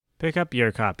Pick up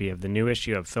your copy of the new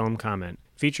issue of Film Comment,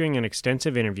 featuring an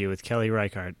extensive interview with Kelly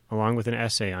Reichardt, along with an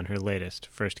essay on her latest,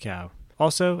 First Cow.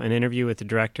 Also, an interview with the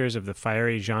directors of the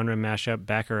fiery genre mashup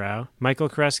Bacurau, Michael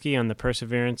Koreski on the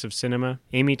perseverance of cinema,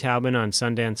 Amy Taubin on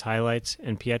Sundance highlights,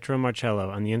 and Pietro Marcello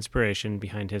on the inspiration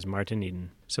behind his Martin Eden.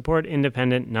 Support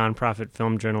independent, nonprofit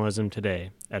film journalism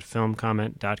today at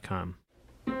filmcomment.com.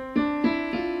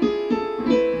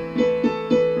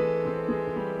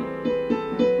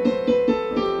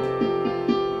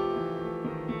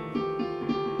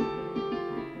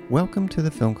 Welcome to the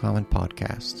Film Comment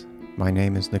Podcast. My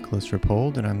name is Nicholas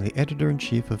Rapold, and I'm the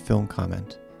Editor-in-Chief of Film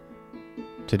Comment.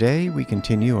 Today, we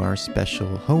continue our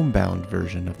special homebound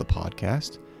version of the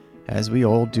podcast, as we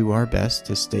all do our best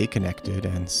to stay connected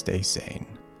and stay sane.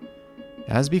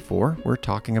 As before, we're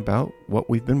talking about what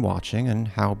we've been watching and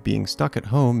how being stuck at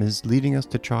home is leading us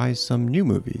to try some new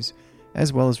movies,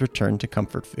 as well as return to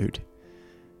comfort food.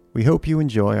 We hope you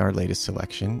enjoy our latest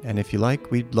selection, and if you like,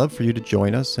 we'd love for you to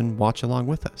join us and watch along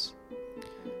with us.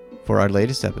 For our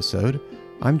latest episode,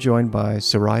 I'm joined by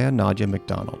Soraya Nadia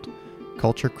McDonald,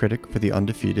 culture critic for The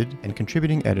Undefeated and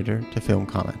contributing editor to Film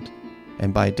Comment,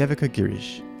 and by Devika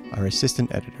Girish, our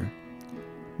assistant editor.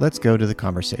 Let's go to the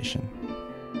conversation.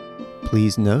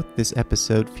 Please note this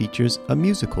episode features a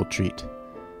musical treat,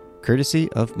 courtesy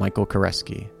of Michael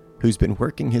Koreski, who's been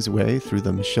working his way through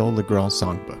the Michel Legrand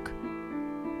songbook.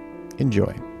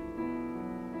 Enjoy.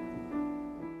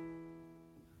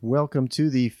 Welcome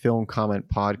to the Film Comment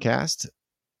Podcast.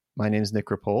 My name is Nick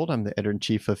Rapold. I'm the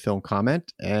Editor-in-Chief of Film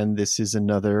Comment, and this is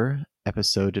another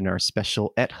episode in our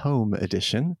special at-home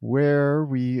edition, where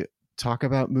we talk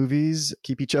about movies,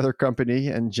 keep each other company,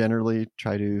 and generally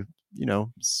try to,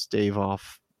 stave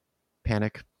off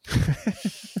panic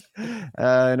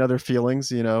and other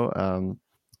feelings,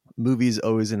 Movies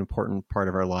always an important part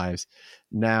of our lives.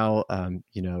 Now,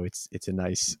 it's a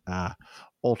nice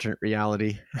alternate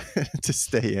reality to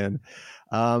stay in.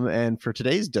 And for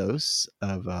today's dose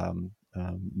of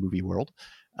movie world,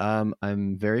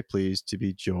 I'm very pleased to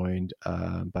be joined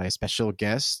by a special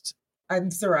guest. I'm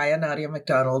Soraya Nadia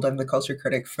McDonald. I'm the culture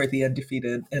critic for The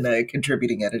Undefeated and a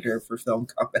contributing editor for Film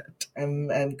Comment.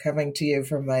 I'm coming to you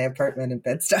from my apartment in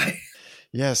Bed-Stuy.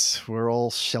 Yes, we're all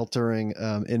sheltering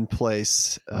in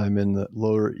place. I'm in the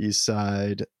Lower East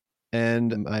Side,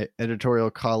 and my editorial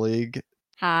colleague.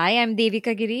 Hi, I'm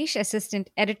Devika Girish, assistant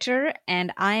editor,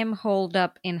 and I am holed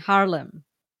up in Harlem.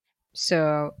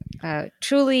 So,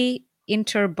 truly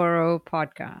interborough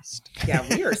podcast. Yeah,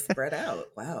 we are spread out.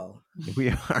 Wow. We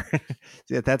are.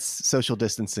 Yeah, that's social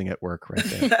distancing at work right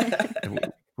there.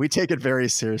 We take it very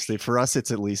seriously. For us,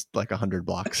 it's at least like 100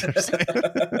 blocks or so.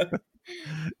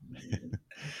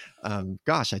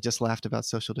 Gosh, I just laughed about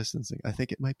social distancing. I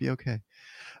think it might be okay.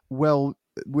 Well,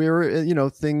 we're,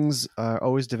 things are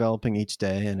always developing each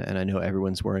day, and I know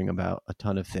everyone's worrying about a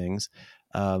ton of things.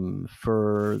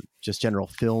 For just general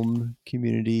film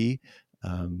community,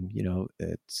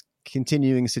 it's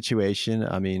continuing situation.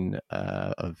 I mean,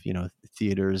 of,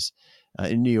 theaters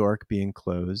in New York being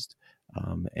closed,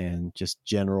 and just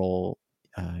general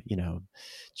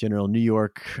New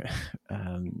York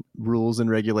rules and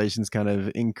regulations kind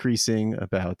of increasing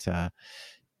about, how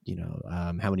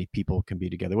many people can be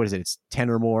together. What is it? It's 10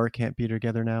 or more can't be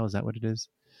together now. Is that what it is?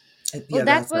 Well,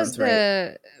 that was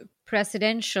the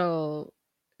presidential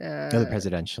the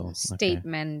presidential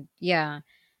statement. Okay. Yeah.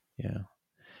 Yeah.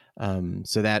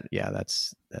 So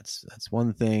that's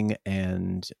one thing,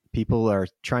 and people are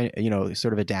trying,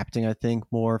 sort of adapting, I think,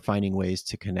 more, finding ways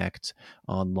to connect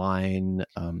online.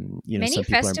 Many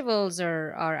festivals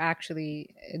are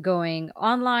actually going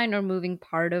online or moving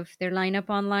part of their lineup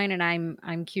online, and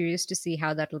I'm curious to see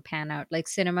how that will pan out. Like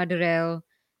Cinema de Rel,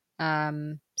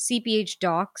 CPH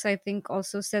Docs, I think,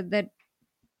 also said that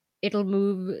it'll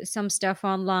move some stuff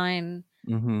online.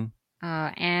 Mm-hmm.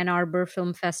 Ann Arbor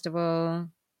Film Festival.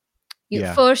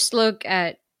 First Look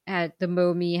at the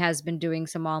MoMI has been doing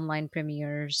some online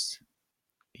premieres.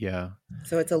 Yeah.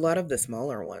 So it's a lot of the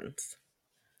smaller ones.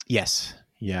 Yes.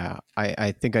 Yeah.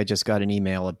 I think I just got an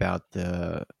email about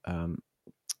the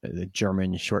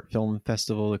German short film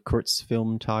festival, the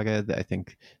Kurzfilmtage. I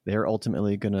think they're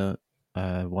ultimately going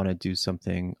to want to do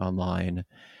something online.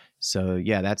 So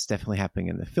yeah, that's definitely happening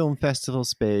in the film festival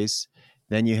space.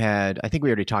 Then you had, I think we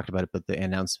already talked about it, but the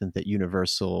announcement that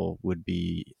Universal would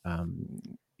be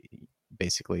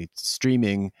basically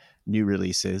streaming new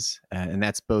releases. And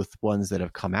that's both ones that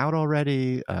have come out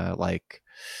already, like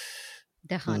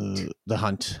The Hunt. The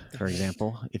Hunt, for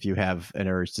example, if you have an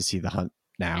urge to see The Hunt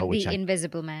now. And The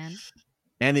Invisible Man.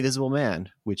 And The Invisible Man,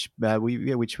 which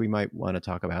we might want to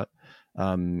talk about.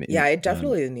 I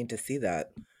definitely need to see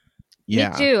that. Yeah.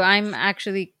 Me too. I'm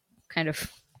actually kind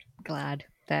of glad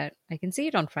that I can see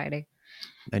it on Friday.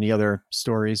 Any other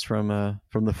stories from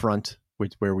the front,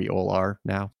 where we all are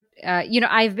now?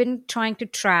 I've been trying to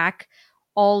track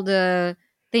all the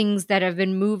things that have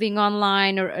been moving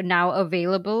online or are now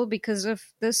available because of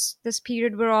this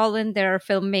period we're all in. There are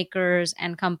filmmakers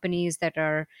and companies that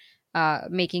are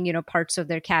making parts of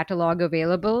their catalog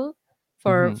available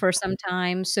for some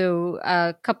time. So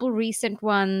a couple recent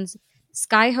ones.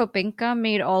 Sky Hopinka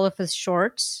made all of his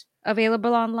shorts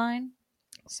available online.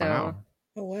 So Wow.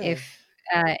 Oh, wow. if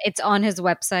it's on his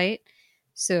website,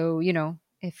 so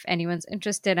if anyone's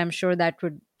interested, I'm sure that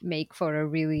would make for a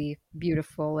really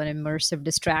beautiful and immersive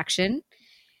distraction.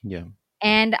 Yeah.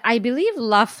 And I believe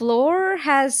La Flor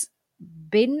has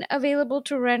been available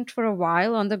to rent for a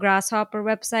while on the Grasshopper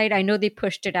website. I know they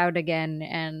pushed it out again,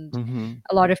 and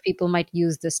a lot of people might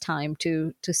use this time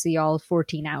to see all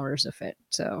 14 hours of it.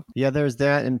 So yeah, there's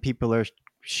that, and people are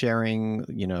sharing,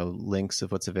 links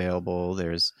of what's available.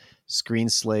 There's Screen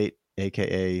Slate,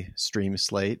 aka Stream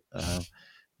Slate.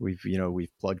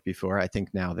 We've plugged before. I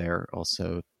think now they're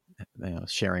also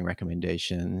sharing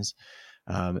recommendations.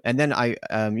 And then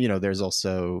there's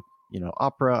also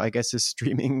Opera, I guess, is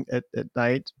streaming at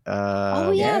night.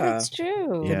 yeah, that's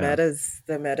true. Yeah.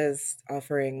 The Meta's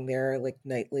offering their like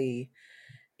nightly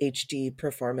HD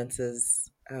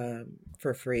performances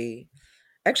for free.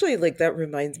 Actually, like that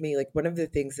reminds me, like one of the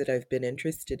things that I've been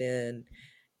interested in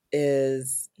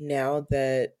is now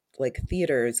that like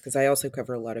theaters, because I also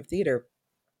cover a lot of theater,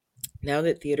 now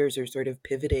that theaters are sort of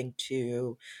pivoting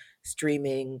to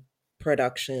streaming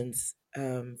productions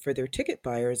for their ticket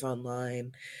buyers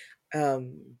online,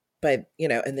 but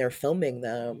and they're filming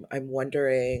them. I'm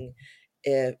wondering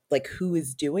if like who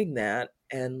is doing that,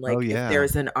 and like if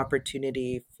there's an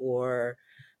opportunity for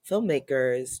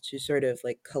filmmakers to sort of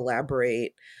like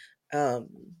collaborate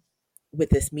with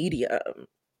this medium,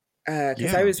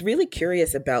 because I was really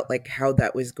curious about like how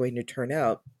that was going to turn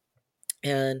out.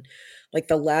 And like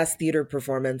the last theater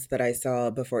performance that I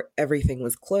saw before everything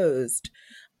was closed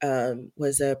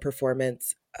was a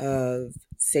performance of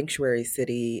Sanctuary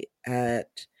City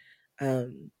at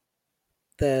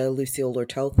the Lucille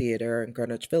Lortel Theater in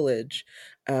Greenwich Village.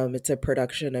 It's a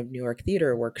production of New York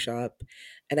Theater Workshop.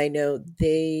 And I know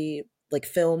they like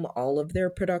film all of their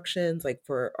productions like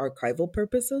for archival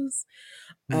purposes.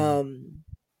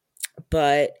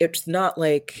 But it's not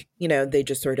like, they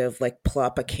just sort of like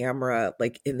plop a camera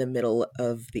like in the middle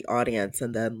of the audience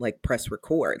and then like press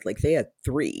record. Like they had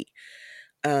 3.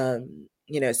 So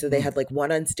they had like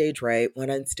one on stage right,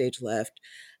 one on stage left,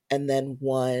 and then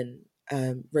one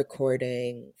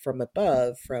recording from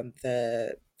above from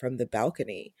the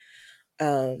balcony.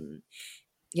 And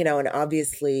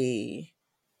obviously,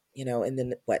 in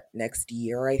the next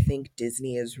year, I think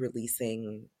Disney is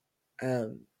releasing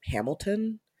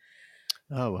Hamilton.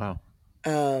 Oh, wow.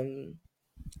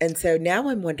 And so now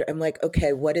I'm wondering, I'm like,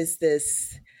 okay, what is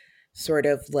this sort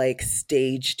of like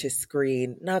stage to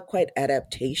screen, not quite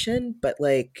adaptation, but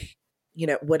like,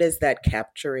 what does that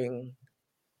capturing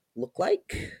look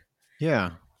like?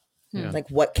 Yeah. Like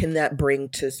what can that bring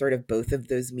to sort of both of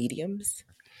those mediums?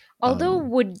 Although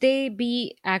would they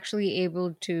be actually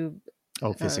able to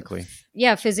physically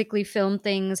physically film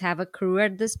things, have a crew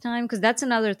at this time? Because that's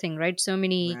another thing, right? So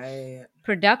many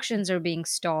productions are being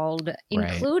stalled,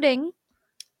 including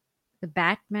the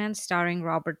Batman starring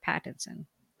Robert Pattinson.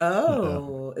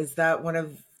 Oh, is that one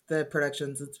of the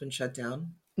productions that's been shut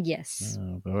down? Yes.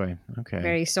 Oh boy. Okay.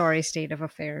 Very sorry state of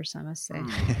affairs, I must say.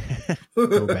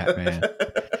 Go Batman.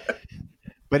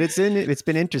 But it's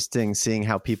been interesting seeing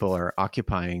how people are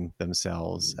occupying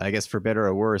themselves, I guess for better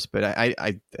or worse. But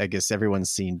I guess everyone's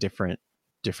seen different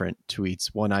tweets.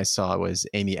 One I saw was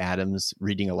Amy Adams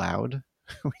reading aloud,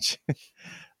 which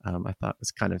I thought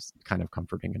was kind of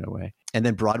comforting in a way. And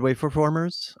then Broadway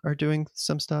performers are doing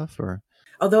some stuff, or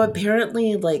although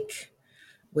apparently, like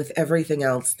with everything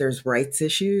else, there's rights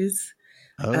issues.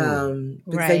 Because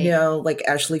I know, like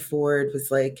Ashley Ford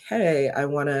was like, "Hey, I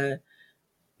want to."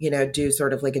 Do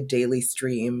sort of like a daily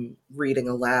stream reading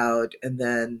aloud, and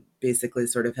then basically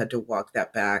sort of had to walk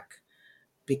that back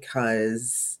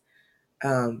because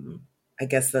I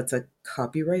guess that's a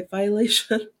copyright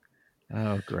violation.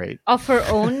 Oh, great. Of her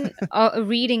own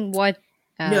reading what?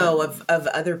 No, of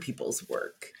other people's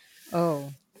work.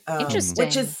 Oh, interesting.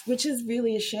 Which is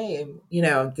really a shame.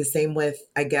 The same with,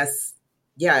 I guess,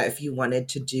 if you wanted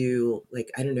to do like,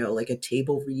 I don't know, like a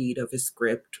table read of a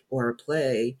script or a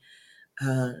play,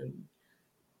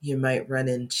 you might run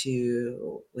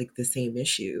into like the same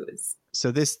issues.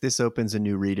 So this opens a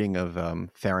new reading of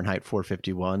Fahrenheit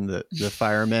 451. The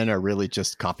firemen are really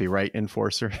just copyright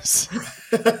enforcers.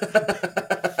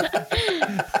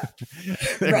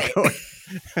 They're Right. going.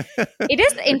 It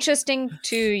is interesting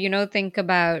to think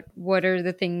about what are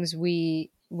the things we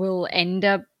will end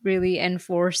up really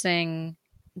enforcing.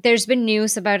 There's been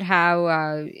news about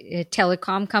how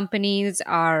telecom companies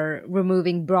are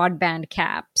removing broadband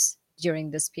caps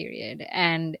during this period,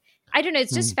 and I don't know,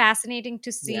 it's Hmm. just fascinating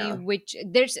to see Yeah. which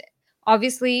there's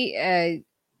obviously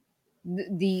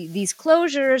these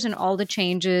closures and all the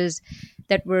changes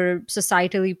that we're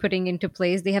societally putting into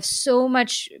place. They have so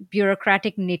much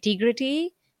bureaucratic nitty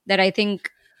gritty that I think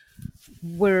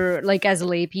we're like, as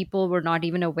lay people, we're not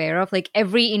even aware of. Like,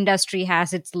 every industry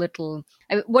has its little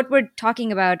what we're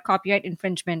talking about, copyright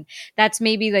infringement, that's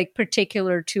maybe like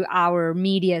particular to our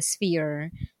media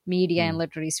and Hmm.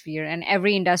 literary sphere, and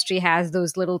every industry has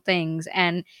those little things.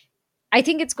 And I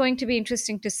think it's going to be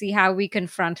interesting to see how we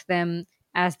confront them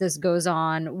as this goes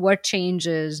on, what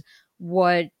changes,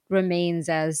 what remains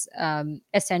as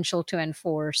essential to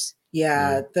enforce.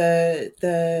 Yeah, Yeah.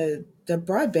 the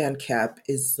broadband cap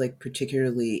is like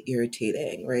particularly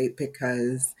irritating, right?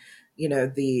 Because,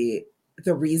 the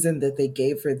reason that they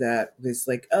gave for that was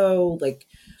like, oh, like,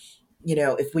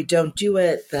 if we don't do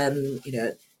it, then,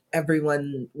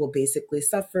 everyone will basically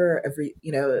suffer.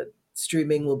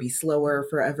 Streaming will be slower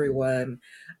for everyone.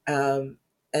 Um,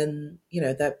 and,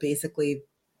 that basically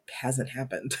hasn't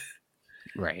happened.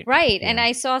 Right. Right. And Yeah.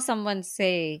 I saw someone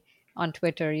say on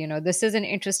Twitter, this is an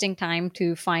interesting time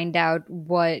to find out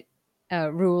what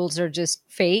rules are just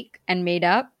fake and made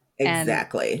up, and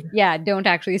Exactly. yeah, don't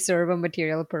actually serve a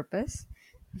material purpose.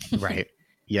 Right.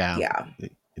 Yeah. Yeah.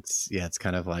 It's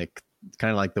kind of like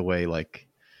the way, like,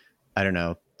 I don't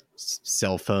know,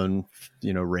 cell phone,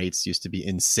 rates used to be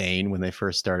insane when they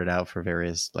first started out for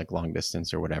various, like, long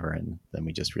distance or whatever, and then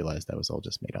we just realized that was all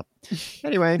just made up.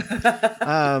 Anyway,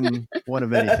 one of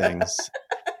many things.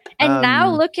 And now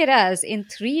Um, look at us in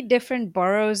 3 different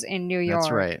boroughs in New that's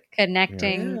York, right. Yeah.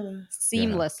 connecting Yeah. Yeah.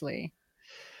 seamlessly.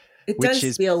 It Which does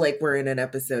is feel like we're in an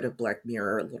episode of Black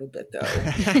Mirror a little bit,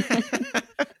 though.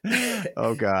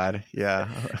 Oh God. Yeah.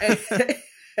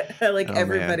 Like Oh man.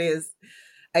 everybody is,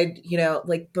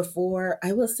 like before,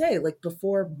 I will say, like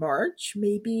before March,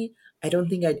 maybe, I don't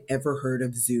think I'd ever heard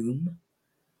of Zoom.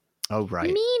 Oh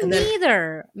right. Me And then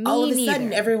neither. all Me of a sudden,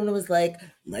 neither. everyone was like,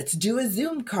 let's do a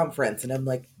Zoom conference. And I'm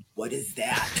like, what is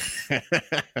that?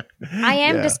 I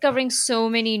am Yeah. discovering so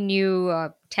many new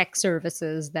tech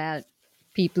services that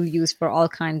people use for all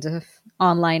kinds of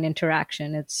online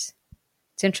interaction. It's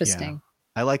Yeah. interesting.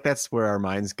 I like that's where our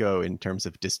minds go in terms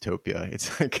of dystopia.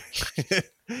 It's like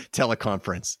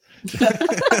teleconference.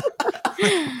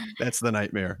 That's the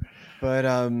nightmare. But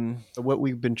what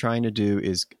we've been trying to do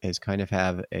is kind of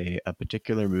have a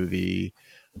particular movie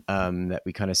that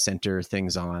we kind of center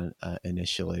things on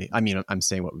initially. I mean, I'm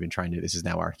saying what we've been trying to do. This is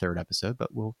now our 3rd episode,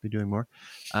 but we'll be doing more.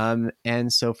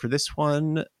 And so for this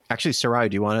one, actually, Sarai,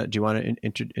 do you want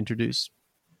to introduce?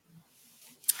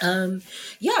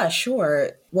 Yeah,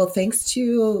 sure. Well, thanks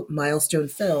to Milestone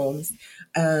Films,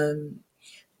 um,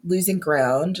 Losing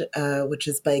Ground, which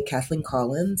is by Kathleen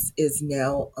Collins, is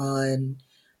now on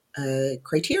a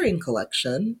Criterion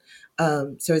Collection.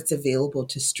 So it's available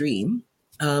to stream.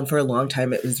 For a long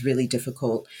time, it was really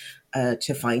difficult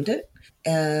to find it.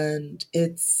 And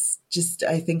it's just,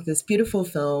 I think, this beautiful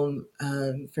film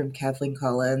from Kathleen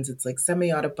Collins. It's like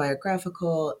semi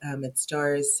autobiographical. It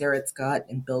stars Sarah Scott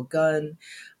and Bill Gunn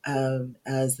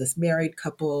as this married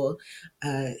couple.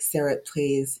 Sarah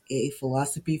plays a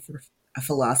philosophy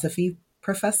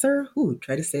professor. Ooh,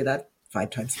 try to say that 5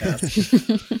 times fast.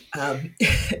 Um,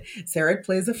 Sarah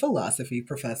plays a philosophy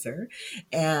professor,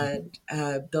 and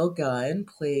Bill Gunn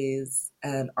plays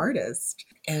an artist.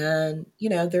 And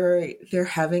they're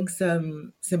having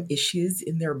some issues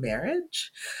in their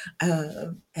marriage,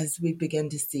 as we begin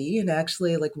to see. And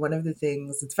actually, like, one of the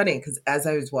things, it's funny because as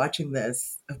I was watching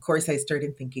this, of course, I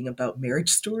started thinking about Marriage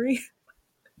Story.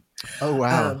 Oh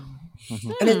wow. Um,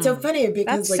 Mhm. and it's so Hmm. funny because,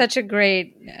 That's like, such a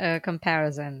great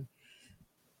comparison.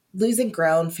 Losing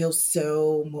Ground feels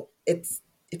it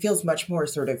feels much more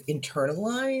sort of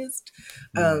internalized.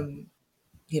 Mm. Um,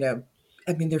 you know,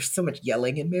 I mean, there's so much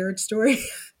yelling in Marriage Story.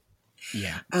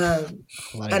 Yeah. um,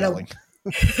 A lot of and yelling.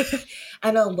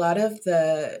 and a lot of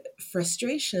the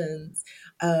frustrations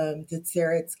that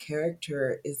Sarah's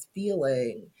character is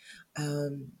feeling,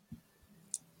 um,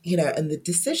 and the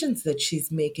decisions that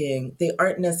she's making, they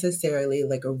aren't necessarily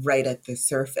like a right at the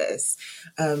surface.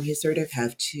 You sort of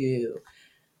have to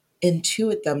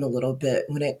intuit them a little bit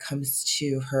when it comes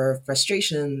to her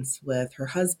frustrations with her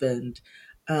husband.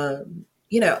 And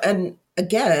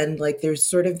again, like, there's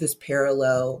sort of this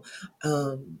parallel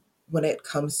when it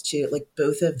comes to, like,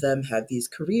 both of them have these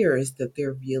careers that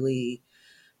they're really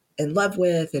in love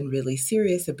with and really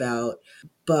serious about.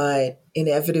 But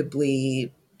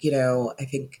inevitably, I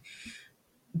think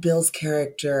Bill's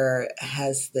character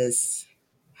has this,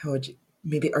 how would you,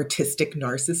 maybe artistic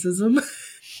narcissism.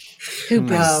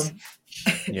 Hubris. um,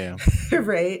 Yeah.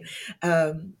 right?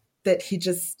 That he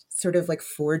just sort of like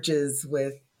forges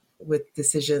with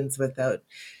decisions without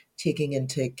taking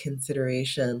into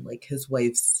consideration like his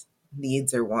wife's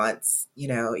needs or wants.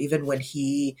 Even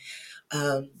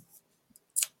um,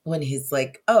 when he's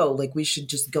like, oh, like we should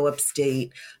just go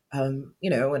upstate, and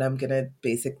I'm gonna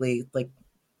basically like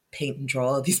paint and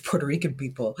draw all these Puerto Rican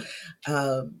people,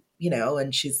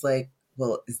 and she's like,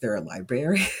 well, is there a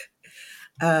library?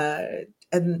 uh,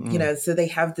 and Mm. so they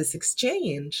have this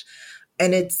exchange,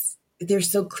 and they're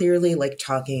so clearly like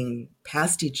talking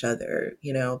past each other,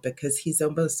 because he's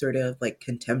almost sort of like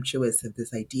contemptuous of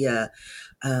this idea,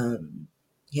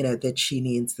 that she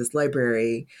needs this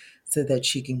library so that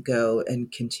she can go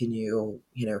and continue,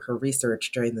 her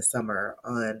research during the summer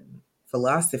on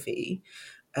philosophy.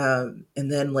 And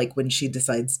then like when she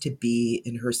decides to be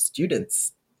in her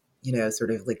students,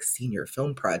 sort of like senior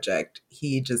film project,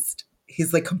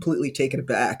 he's like completely taken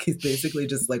aback. He's basically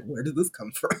just like, where did this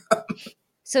come from?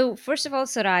 So, first of all,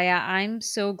 Soraya, I'm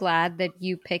so glad that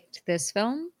you picked this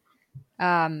film.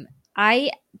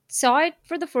 I saw it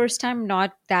for the first time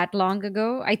not that long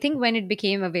ago. I think when it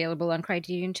became available on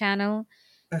Criterion Channel.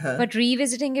 Uh-huh. But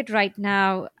revisiting it right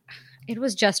now, it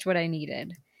was just what I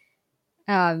needed.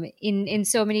 In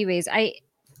so many ways,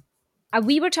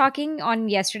 we were talking on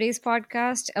yesterday's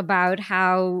podcast about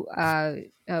how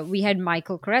we had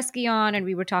Michael Koreski on, and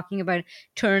we were talking about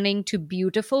turning to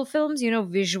beautiful films,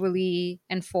 visually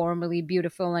and formally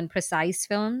beautiful and precise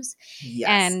films.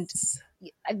 And Yes.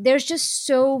 there's just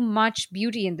so much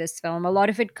beauty in this film. A lot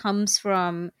of it comes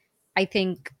from, I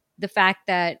think, the fact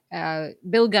that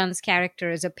Bill Gunn's character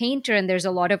is a painter, and there's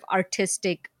a lot of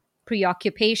artistic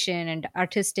preoccupation and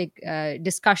artistic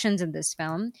discussions in this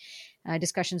film,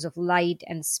 discussions of light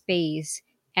and space,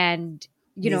 and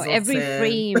Mise en every scène.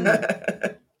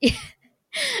 frame,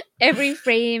 every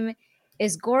frame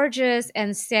is gorgeous.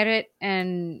 And Seret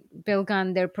and Bill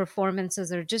Gunn, their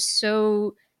performances are just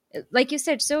so, like you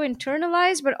said, so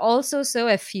internalized, but also so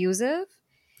effusive.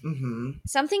 Mm-hmm.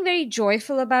 Something very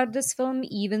joyful about this film,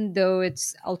 even though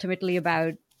it's ultimately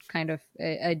about kind of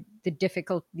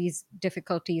these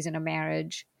difficulties in a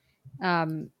marriage.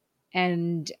 um,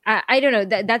 and I don't know,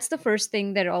 that's the first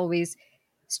thing that always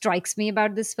strikes me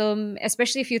about this film,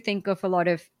 especially if you think of a lot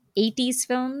of 80s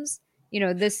films.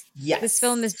 This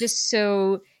film is Yes. just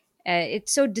so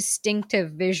it's so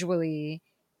distinctive visually,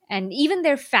 and even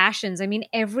their fashions. I mean,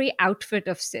 every outfit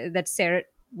that Sarah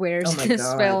Oh wears my in this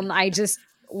God. film I just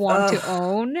want to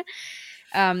Ugh.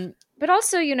 own. But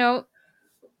also,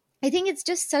 I think it's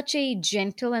just such a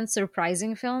gentle and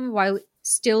surprising film while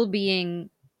still being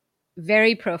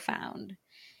very profound.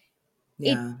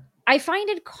 It Yeah. I find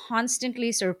it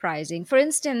constantly surprising. For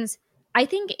instance, I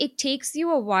think it takes you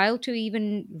a while to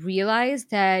even realize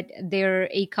that they're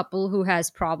a couple who has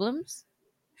problems,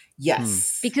 Hmm.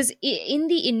 Yes. because in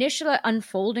the initial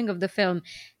unfolding of the film,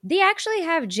 they actually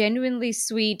have genuinely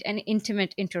sweet and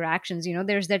intimate interactions.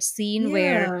 There's that scene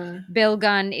where Yeah. Bill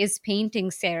Gunn is painting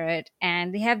Sarah,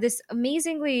 and they have this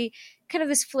amazingly kind of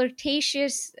this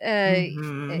flirtatious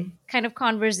Mm-hmm. kind of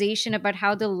conversation about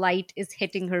how the light is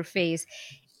hitting her face.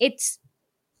 It's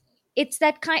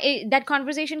that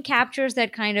conversation captures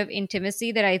that kind of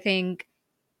intimacy that I think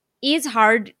is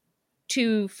hard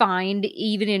to find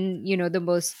even in the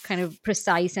most kind of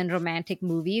precise and romantic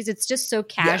movies. It's just so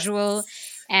casual,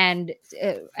 Yes.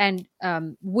 and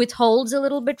withholds a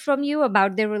little bit from you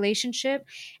about their relationship.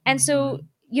 And so,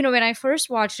 Mm-hmm. when I first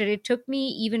watched it, it took me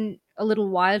even a little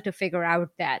while to figure out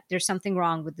that there's something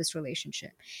wrong with this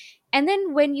relationship. And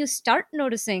then when you start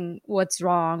noticing what's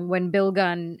wrong, when Bill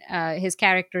Gunn, his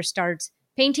character, starts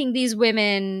painting these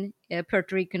women,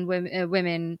 Puerto Rican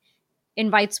women,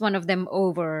 invites one of them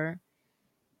over,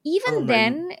 Oh even my.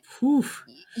 then, Whew.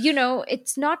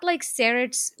 it's not like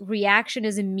Sarah's reaction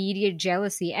is immediate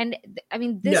jealousy. And I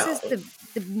mean, this No.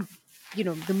 is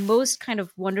the most kind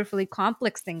of wonderfully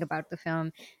complex thing about the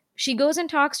film. She goes and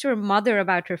talks to her mother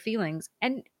about her feelings,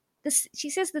 and she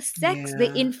says the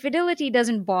Yeah. infidelity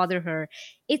doesn't bother her.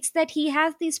 It's that he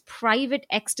has these private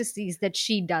ecstasies that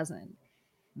she doesn't.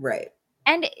 Right.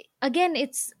 And again,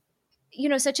 it's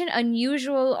such an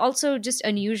unusual, also just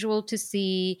unusual to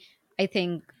see, I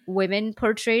think, women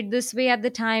portrayed this way at the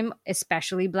time,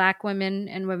 especially Black women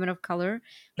and women of color.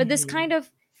 But this Mm-hmm. kind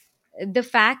of, the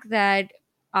fact that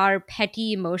our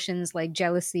petty emotions like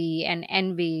jealousy and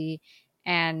envy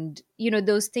And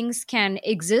those things can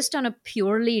exist on a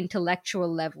purely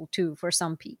intellectual level too for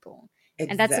some people,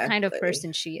 and that's the kind of Exactly.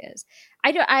 person she is.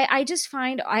 I just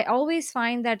find, I always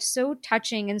find that so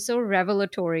touching and so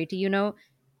revelatory to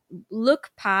look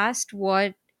past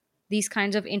what these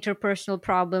kinds of interpersonal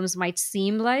problems might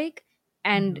seem like,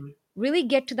 and Hmm. really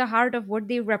get to the heart of what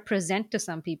they represent to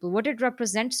some people. What it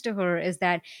represents to her is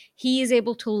that he is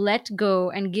able to let go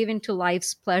and give into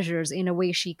life's pleasures in a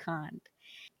way she can't.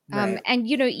 Right. And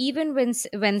even when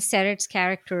Seret's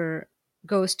character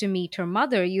goes to meet her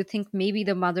mother, you think maybe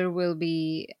the mother will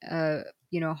be,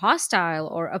 hostile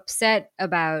or upset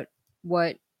about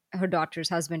what her daughter's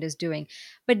husband is doing,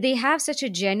 but they have such a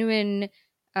genuine,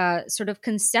 sort of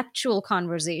conceptual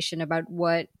conversation about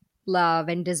what love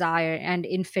and desire and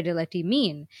infidelity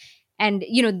mean, and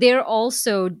they're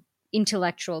also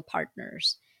intellectual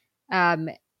partners.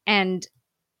 And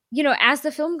as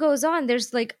the film goes on,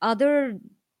 there's like other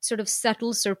sort of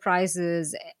subtle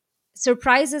surprises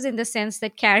in the sense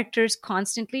that characters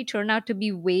constantly turn out to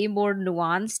be way more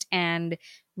nuanced and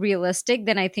realistic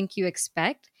than I think you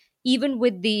expect. Even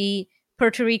with the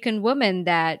Puerto Rican woman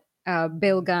that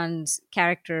Bill Gunn's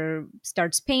character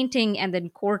starts painting and then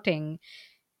courting,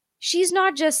 she's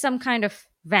not just some kind of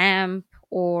vamp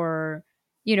or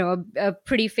a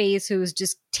pretty face who's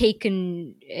just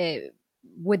taken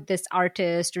with this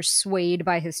artist or swayed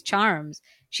by his charms.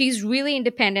 She's really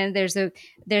independent.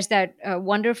 There's that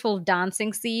wonderful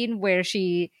dancing scene where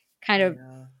she kind of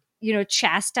Yeah.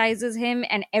 chastises him,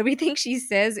 and everything she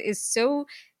says is so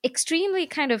extremely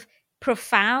kind of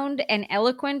profound and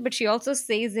eloquent, but she also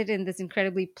says it in this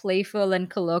incredibly playful and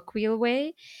colloquial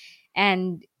way,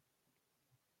 and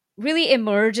really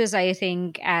emerges, I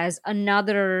think, as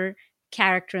another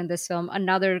character in this film,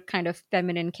 another kind of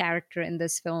feminine character in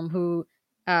this film who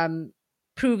um,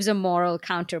 proves a moral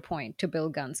counterpoint to Bill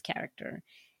Gunn's character.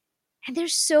 And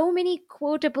there's so many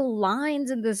quotable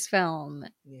lines in this film.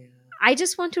 Yeah. I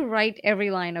just want to write every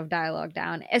line of dialogue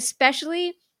down,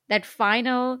 especially that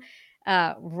final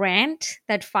rant,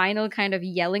 that final kind of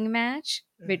yelling match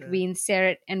Uh-huh. between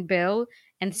Seret and Bill.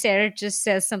 And Seret just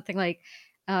says something like,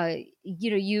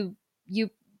 you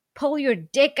pull your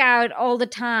dick out all the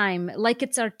time like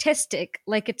it's artistic,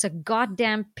 like it's a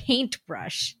goddamn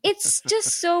paintbrush. It's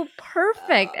just so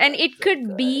perfect. Oh, And that's it so could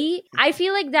good. be, I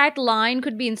feel like that line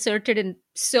could be inserted in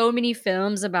so many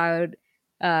films about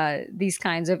these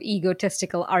kinds of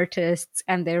egotistical artists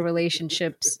and their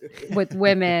relationships with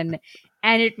women,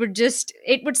 and it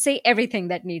would say everything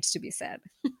that needs to be said.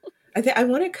 I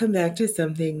want to come back to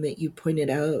something that you pointed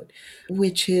out,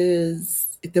 which is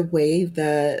the way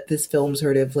that this film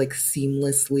sort of like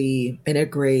seamlessly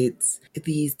integrates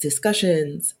these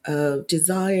discussions of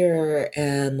desire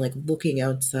and like looking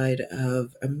outside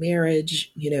of a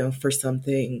marriage, for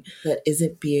something that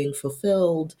isn't being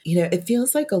fulfilled. It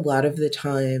feels like a lot of the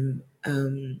time,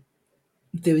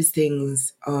 those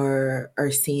things are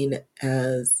seen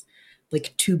as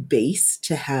like too base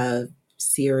to have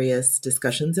serious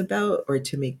discussions about or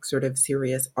to make sort of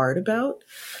serious art about.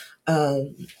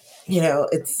 um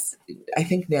it's, I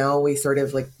think now we sort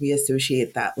of like we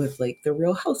associate that with like the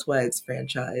Real Housewives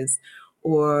franchise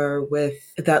or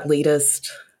with that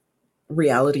latest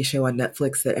reality show on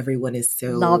Netflix that everyone is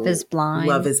Love so is Blind.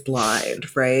 Love is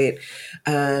Blind, right?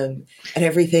 And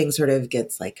everything sort of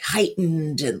gets like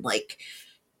heightened and like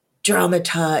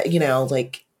dramatized,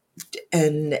 like,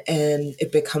 and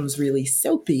it becomes really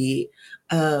soapy.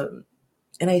 And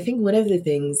I think one of the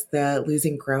things that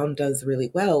Losing Ground does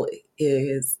really well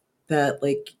is that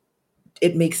like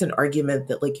it makes an argument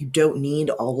that like you don't need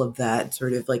all of that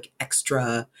sort of like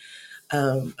extra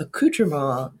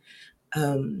accoutrement,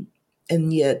 um,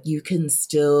 and yet you can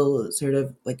still sort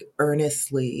of like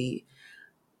earnestly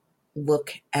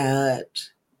look at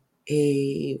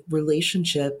a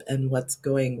relationship and what's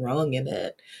going wrong in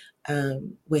it,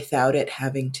 without it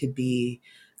having to be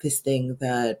this thing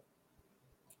that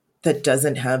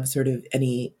doesn't have sort of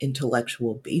any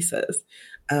intellectual basis.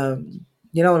 And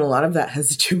a lot of that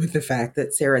has to do with the fact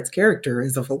that Sarah's character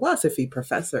is a philosophy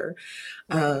professor,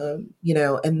 Right.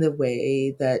 and the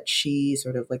way that she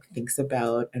sort of like thinks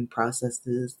about and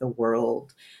processes the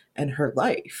world and her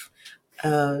life.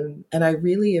 And I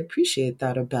really appreciate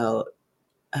that about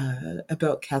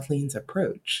Kathleen's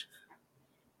approach.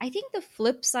 I think the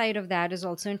flip side of that is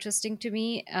also interesting to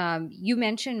me. You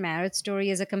mentioned Marriage Story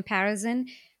as a comparison.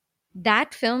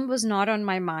 That film was not on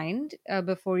my mind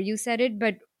before you said it,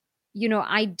 but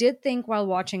I did think while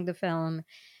watching the film,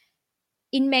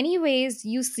 in many ways,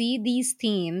 you see these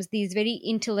themes, these very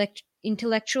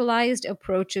intellectualized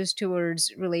approaches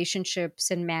towards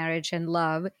relationships and marriage and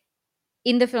love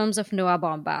in the films of Noah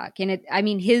Baumbach.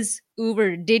 And his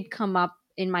oeuvre did come up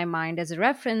in my mind as a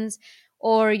reference,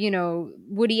 or,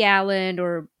 Woody Allen,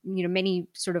 or, many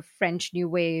sort of French New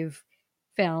Wave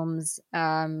films,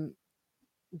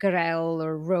 Garel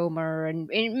or Romer,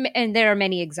 and there are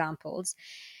many examples.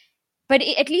 But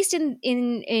at least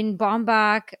in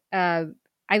Baumbach,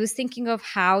 I was thinking of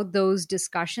how those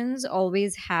discussions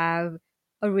always have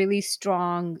a really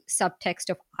strong subtext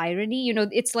of irony.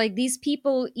 It's like these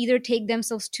people either take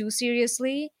themselves too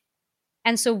seriously,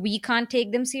 and so we can't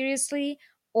take them seriously,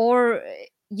 or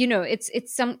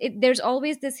there's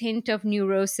always this hint of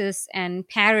neurosis and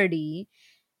parody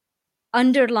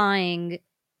underlying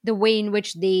the way in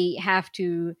which they have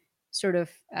to sort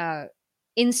of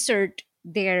insert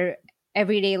their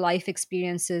everyday life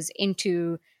experiences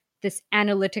into this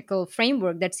analytical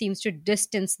framework that seems to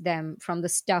distance them from the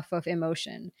stuff of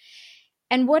emotion.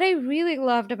 And what I really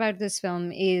loved about this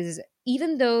film is,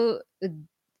 even though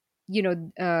you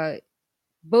know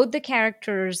both the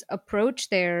characters approach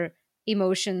their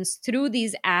emotions through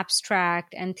these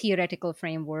abstract and theoretical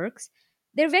frameworks,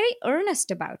 they're very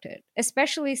earnest about it,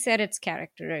 especially Seret's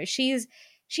character. She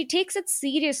takes it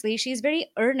seriously, she's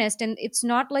very earnest, and it's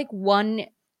not like one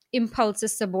impulse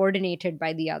is subordinated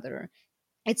by the other.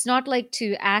 It's not like,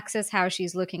 to access how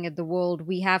she's looking at the world,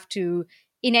 we have to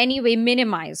in any way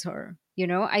minimize her.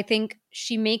 I think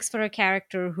she makes for a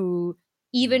character who,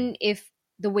 even if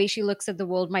the way she looks at the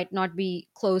world might not be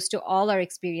close to all our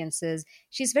experiences,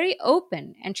 she's very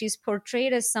open, and she's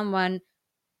portrayed as someone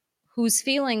whose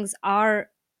feelings are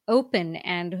open,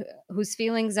 and whose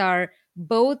feelings are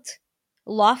both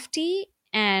lofty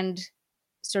and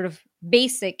sort of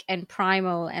basic and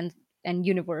primal and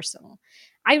universal.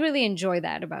 I really enjoy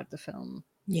that about the film.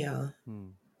 Yeah.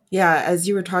 Yeah, as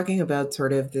you were talking about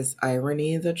sort of this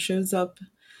irony that shows up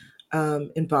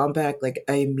in Baumbach, like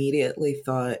I immediately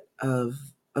thought of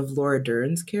Laura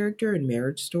Dern's character in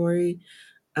Marriage Story.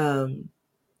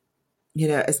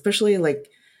 Especially like,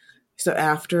 so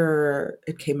after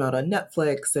it came out on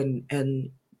Netflix,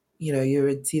 and you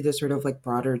would see this sort of like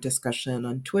broader discussion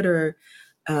on Twitter,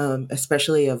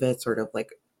 especially of its sort of like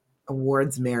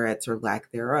awards merits or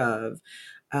lack thereof.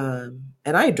 And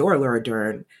I adore Laura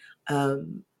Dern.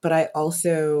 But I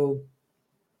also,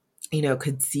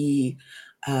 could see,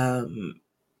 I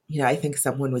think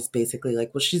someone was basically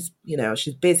like, well, she's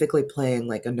basically playing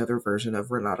like another version of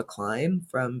Renata Klein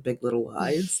from Big Little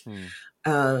Lies.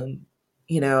 Again,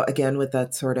 with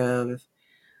that sort of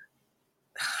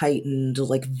heightened,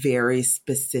 like very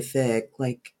specific,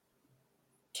 like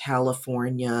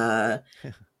California,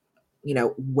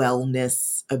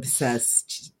 wellness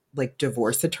obsessed, like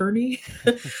divorce attorney.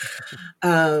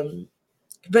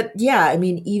 But yeah, I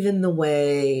mean, even the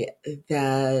way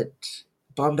that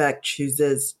Baumbach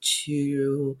chooses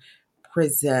to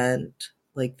present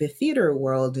like the theater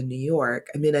world in New York,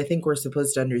 I mean, I think we're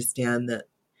supposed to understand that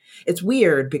it's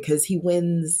weird because he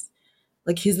wins,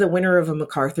 like he's the winner of a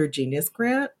MacArthur Genius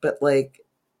Grant, but like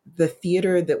the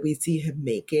theater that we see him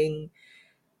making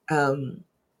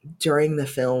during the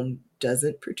film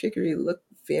doesn't particularly look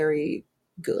very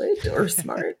good or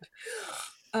smart.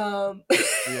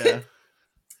 Yeah.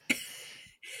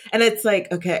 And it's like,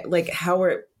 okay, like how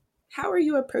are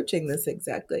you approaching this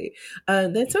exactly?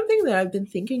 That's something that I've been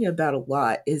thinking about a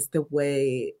lot, is the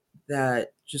way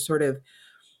that just sort of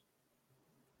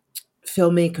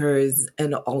filmmakers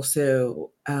and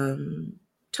also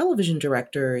television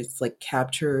directors like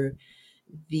capture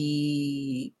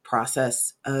the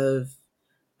process of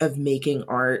making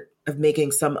art, of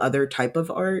making some other type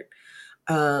of art,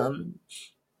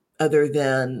 other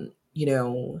than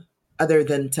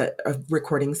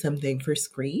recording something for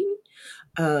screen,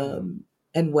 and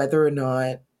whether or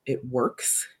not it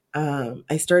works.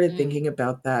 I started thinking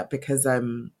about that because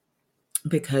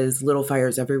Little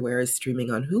Fires Everywhere is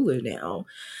streaming on Hulu now.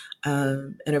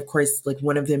 And of course, like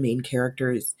one of the main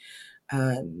characters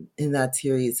in that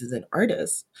series is an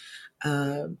artist.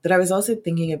 But I was also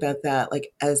thinking about that,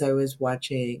 like as I was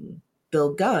watching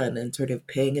Bill Gunn and sort of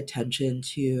paying attention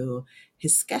to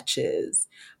his sketches,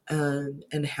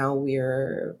 and how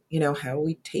how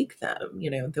we take them,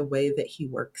 the way that he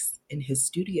works in his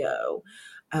studio,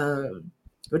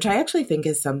 which I actually think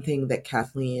is something that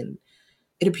Kathleen,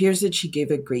 it appears that she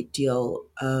gave a great deal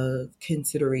of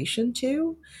consideration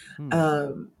to.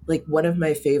 Like one of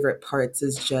my favorite parts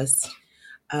is just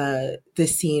the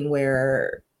scene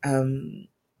where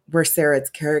Seret's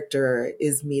character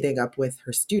is meeting up with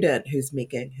her student who's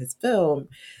making his film,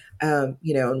 and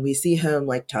we see him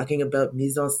like talking about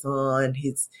mise en scène.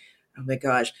 He's Oh my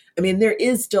gosh. I mean, there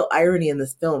is still irony in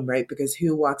this film, right? Because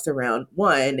who walks around,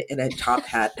 one, in a top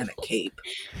hat and a cape,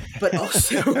 but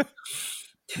also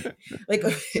like,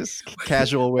 Just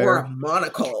casual or wear. a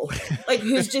monocle. Like,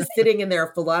 who's just sitting in their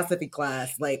philosophy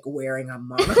class, like wearing a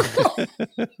monocle?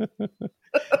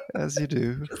 As you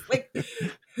do. Just like,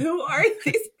 who are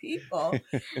these people?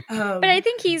 But I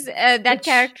think he's that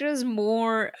character is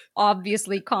more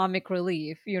obviously comic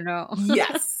relief, you know.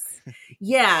 Yes.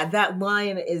 Yeah, that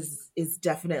line is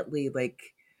definitely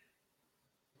like,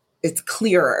 it's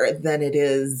clearer than it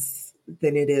is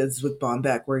with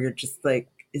Bombeck, where you're just like,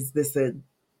 is this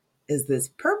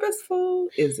purposeful?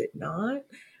 Is it not?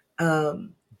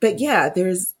 But yeah,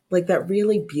 there's like that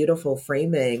really beautiful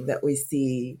framing that we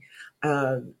see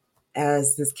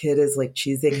as this kid is like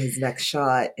choosing his next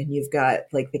shot, and you've got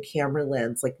like the camera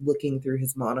lens like looking through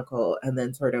his monocle and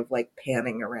then sort of like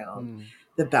panning around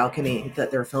the balcony that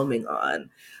they're filming on,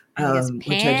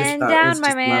 which I just thought down, was my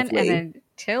just man, lovely. and then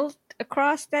tilt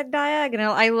across that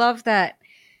diagonal. I love that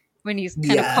when he's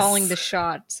kind of calling the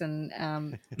shots, and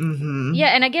yeah,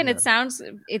 and again,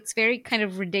 it's very kind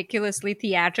of ridiculously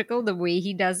theatrical the way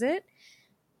he does it,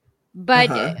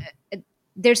 but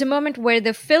there's a moment where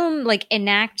the film like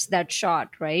enacts that shot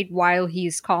right while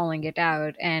he's calling it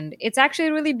out, and it's actually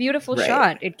a really beautiful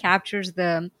shot. It captures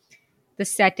the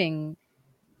setting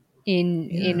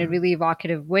in a really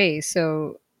evocative way.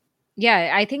 So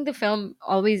yeah, I think the film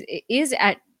always is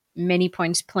at many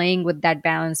points playing with that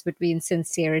balance between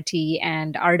sincerity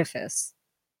and artifice.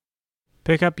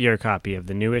 Pick up your copy of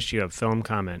the new issue of Film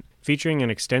Comment, featuring an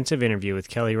extensive interview with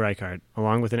Kelly Reichardt,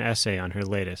 along with an essay on her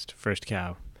latest, First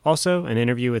Cow. Also, an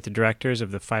interview with the directors of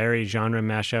the fiery genre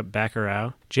mashup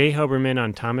Bacurau, Jay Hoberman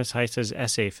on Thomas Heis's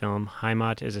essay film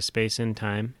Heimat is a Space in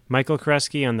Time, Michael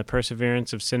Kresge on the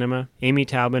perseverance of cinema, Amy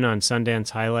Taubin on Sundance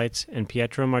highlights, and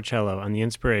Pietro Marcello on the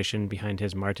inspiration behind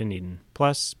his Martin Eden.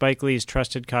 Plus, Spike Lee's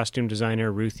trusted costume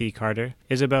designer Ruthie Carter,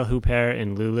 Isabelle Huppert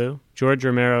in Lulu, George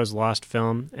Romero's Lost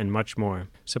Film, and much more.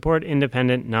 Support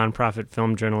independent, nonprofit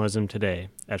film journalism today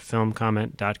at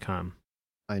filmcomment.com.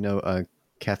 I know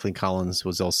Kathleen Collins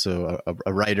was also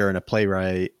a writer and a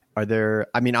playwright. Are there?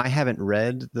 I mean, I haven't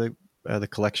read the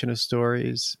collection of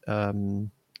stories.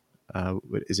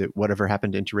 Is it Whatever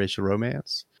Happened to Interracial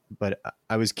Romance? But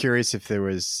I was curious if there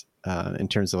was, in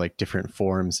terms of like different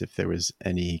forms, if there was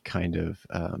any kind of,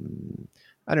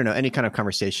 I don't know, any kind of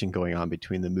conversation going on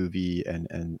between the movie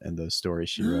and those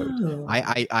stories she wrote.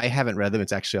 I haven't read them.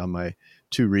 It's actually on my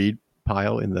to read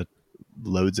pile in the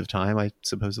loads of time I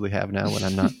supposedly have now when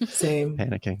I'm not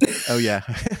panicking. Oh yeah.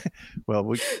 Well,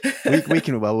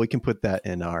 we can put that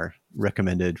in our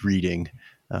recommended reading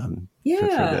for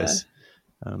this.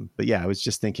 But yeah, I was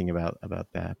just thinking about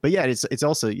that. But yeah, it's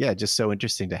also just so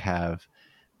interesting to have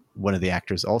one of the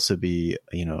actors also be,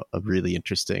 you know, a really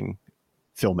interesting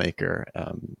filmmaker.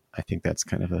 I think that's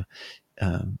kind of a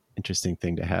interesting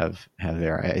thing to have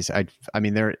there. I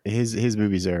mean, his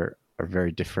movies are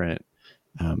very different.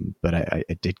 But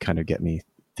it did kind of get me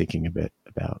thinking a bit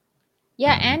about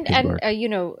and you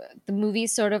know, the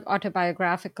movie's sort of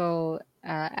autobiographical,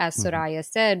 as Soraya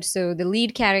said. So the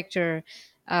lead character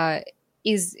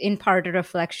is in part a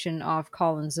reflection of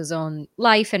Collins's own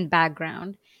life and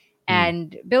background,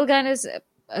 and Bill Gunn is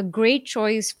a great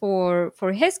choice for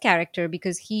his character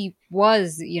because he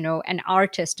was, you know, an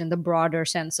artist in the broader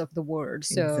sense of the word.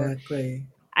 So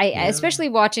especially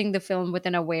watching the film with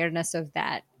an awareness of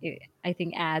that, I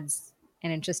think adds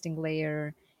an interesting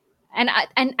layer. And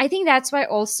I think that's why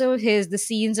also the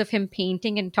scenes of him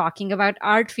painting and talking about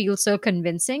art feel so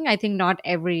convincing. I think not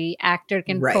every actor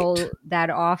can pull that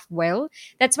off well.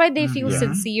 That's why they feel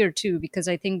sincere too, because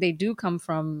I think they do come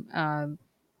from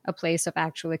a place of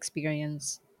actual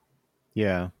experience.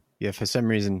 Yeah. For some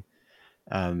reason,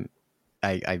 I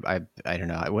don't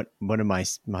know. One of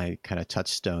my kind of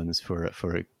touchstones for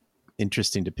an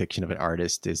interesting depiction of an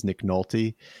artist is Nick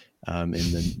Nolte in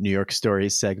the New York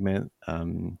Stories segment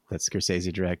that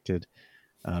Scorsese directed.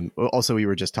 Also, we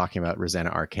were just talking about Rosanna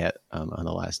Arquette on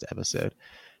the last episode.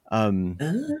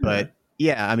 But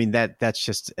yeah, I mean, that's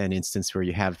just an instance where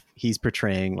he's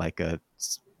portraying like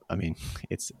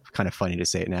it's kind of funny to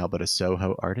say it now, but a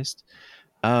Soho artist.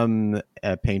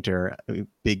 A painter, a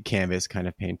big canvas kind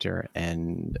of painter,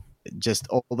 and just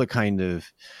all the kind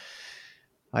of,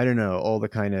 I don't know, all the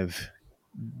kind of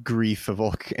grief of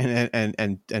all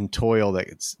and toil that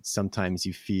sometimes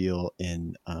you feel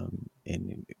in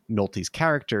Nolte's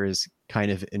characters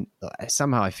kind of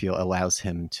somehow I feel allows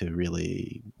him to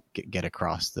really get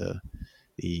across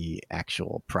the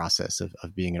actual process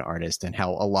of being an artist, and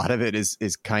how a lot of it is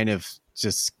kind of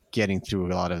just getting through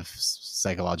a lot of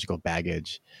psychological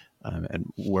baggage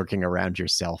and working around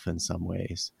yourself in some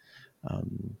ways.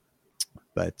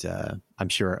 But I'm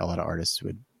sure a lot of artists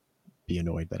would be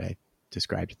annoyed that I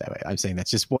described it that way. I'm saying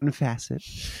that's just one facet.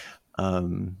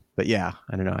 But yeah,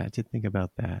 I don't know. I did think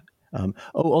about that.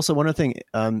 Also one other thing.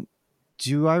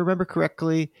 Do I remember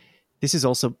correctly? This is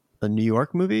also a New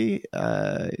York movie.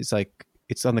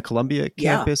 It's on the Columbia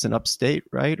campus in upstate,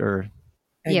 right? Or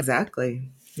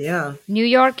exactly. Yeah. New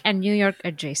York and New York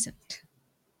adjacent.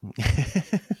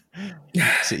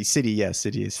 City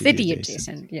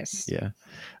adjacent. Yes. Yeah.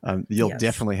 You'll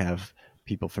definitely have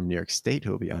people from New York State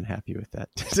who will be unhappy with that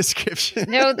description.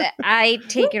 No, I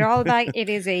take it all back. It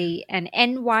is an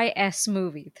NYS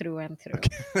movie through and through.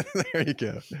 Okay. There you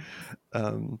go.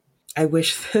 I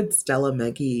wish that Stella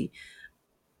Meggy,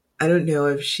 I don't know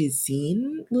if she's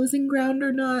seen Losing Ground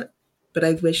or not, but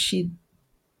I wish she'd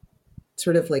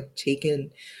sort of like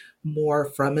taken more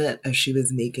from it as she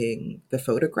was making the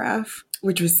photograph,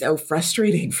 which was so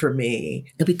frustrating for me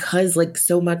because like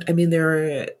so much, I mean,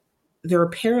 there are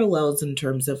parallels in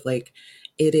terms of like,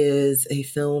 it is a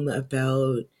film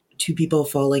about two people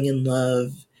falling in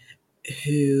love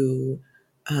who,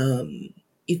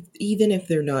 even if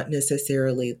they're not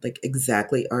necessarily like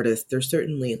exactly artists, they're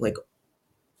certainly like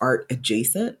art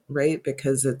adjacent, right?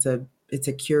 Because it's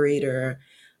a curator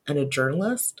and a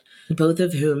journalist, both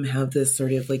of whom have this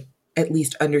sort of like at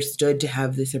least understood to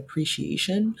have this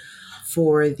appreciation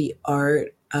for the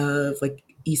art of like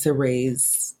Issa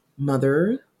Rae's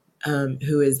mother,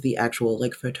 who is the actual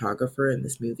like photographer in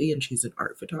this movie, and she's an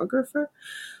art photographer.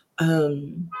 But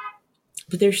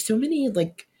there's so many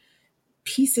like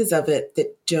pieces of it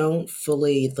that don't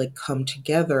fully like come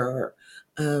together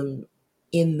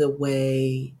in the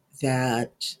way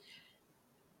that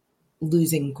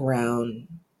Losing Ground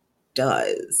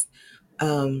does,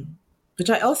 which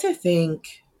I also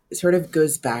think sort of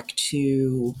goes back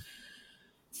to,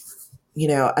 you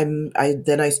know,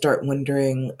 I start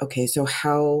wondering, okay, so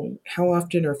how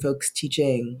often are folks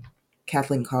teaching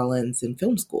Kathleen Collins in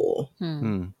film school?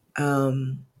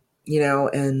 You know,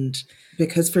 and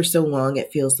because for so long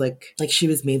it feels like she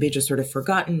was maybe just sort of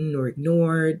forgotten or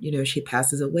ignored. You know, she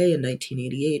passes away in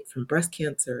 1988 from breast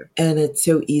cancer, and it's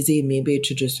so easy maybe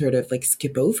to just sort of like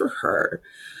skip over her.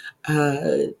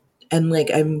 And like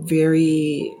I'm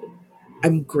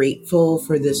grateful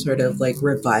for this sort of like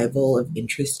revival of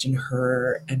interest in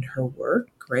her and her work,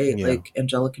 right? Yeah. Like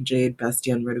Angelica Jade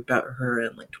Bastien wrote about her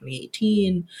in like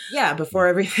 2018. Yeah, before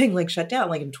everything like shut down,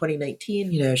 like in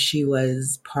 2019, you know, she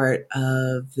was part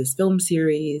of this film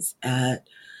series at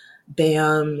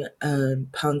BAM,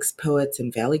 Punks, Poets,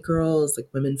 and Valley Girls, like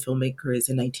women filmmakers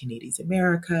in 1980s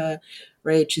America,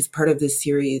 right? She's part of this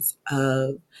series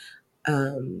of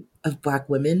Black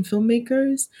women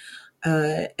filmmakers.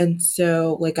 And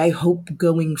so like, I hope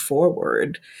going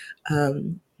forward,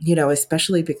 you know,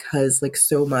 especially because like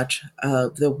so much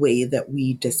of the way that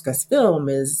we discuss film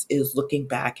is looking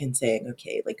back and saying,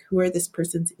 okay, like who are this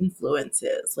person's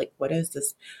influences? Like, what does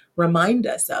this remind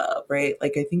us of? Right.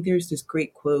 Like, I think there's this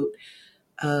great quote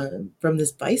from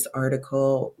this Vice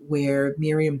article where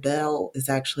Miriam Bell is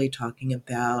actually talking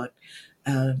about,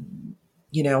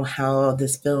 you know, how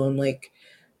this film, like,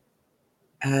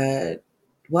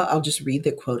 well, I'll just read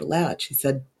the quote aloud. She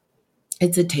said,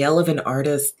 "It's a tale of an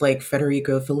artist like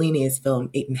Federico Fellini's film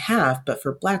 8½, but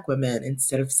for Black women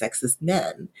instead of sexist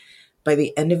men. By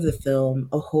the end of the film,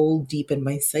 a hole deep in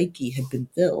my psyche had been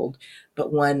filled,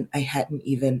 but one I hadn't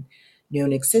even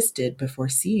known existed before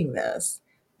seeing this."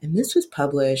 And this was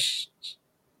published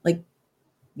like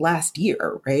last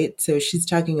year, right? So she's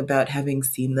talking about having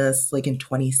seen this like in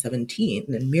 2017.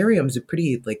 And Miriam's a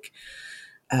pretty like,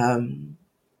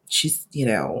 she's, you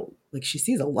know, like she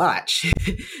sees a lot. She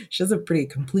has a pretty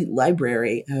complete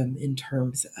library in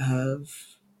terms of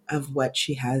what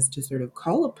she has to sort of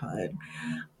call upon.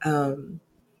 And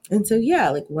so, yeah,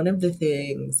 like one of the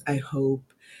things I hope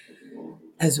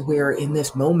as we're in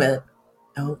this moment,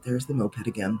 oh, there's the moped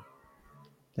again.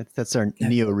 That's our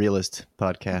neo-realist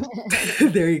podcast.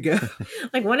 There you go.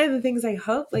 Like one of the things I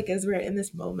hope, like as we're in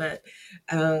this moment,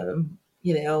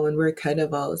 you know, and we're kind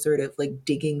of all sort of like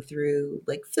digging through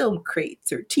like film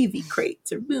crates or TV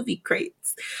crates or movie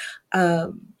crates,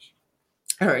 or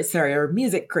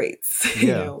music crates, you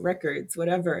know, records,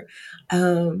 whatever,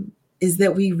 is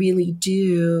that we really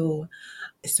do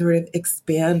sort of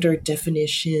expand our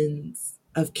definitions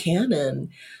of canon,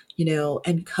 you know,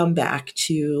 and come back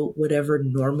to whatever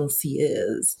normalcy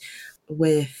is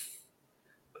with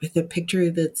a picture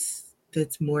that's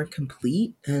more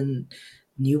complete and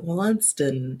nuanced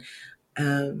and,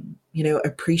 you know,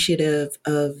 appreciative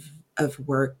of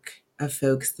work of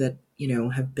folks that, you know,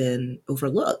 have been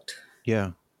overlooked.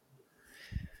 Yeah.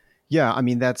 Yeah, I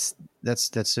mean that's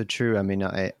so true. I mean,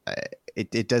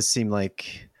 it does seem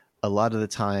like a lot of the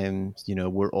time,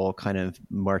 we're all kind of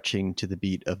marching to the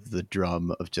beat of the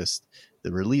drum of just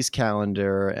the release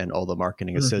calendar and all the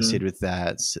marketing associated with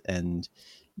that, and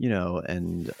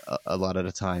and a lot of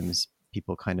the times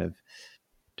people kind of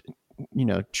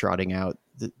trotting out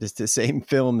the same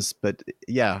films. But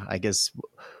yeah, I guess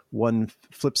one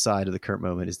flip side of the current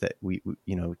moment is that we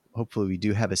hopefully we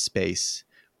do have a space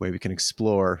where we can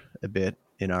explore a bit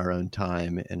in our own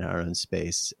time, in our own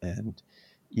space, and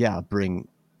yeah, bring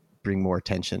more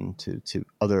attention to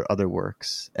other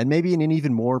works, and maybe in an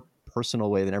even more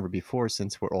personal way than ever before,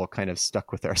 since we're all kind of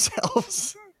stuck with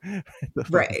ourselves.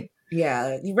 Right.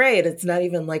 Yeah, right. It's not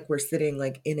even like we're sitting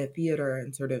like in a theater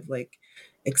and sort of like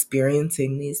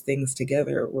experiencing these things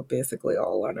together. We're basically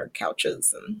all on our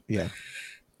couches and Yeah,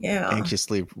 yeah.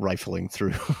 anxiously rifling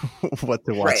through what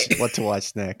to watch, Right. what to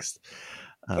watch next.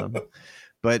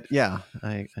 But yeah,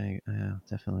 I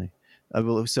definitely.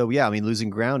 So yeah, I mean, Losing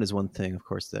Ground is one thing, of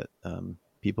course, that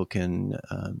people can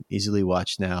easily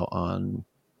watch now on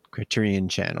Criterion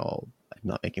Channel. I'm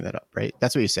not making that up, right?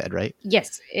 That's what you said, right?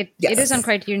 Yes, it is on Yes.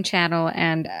 Criterion Channel,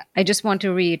 and I just want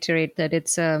to reiterate that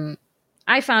it's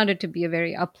I found it to be a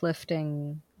very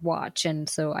uplifting watch, and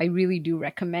so I really do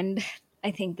recommend.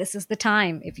 I think this is the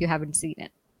time if you haven't seen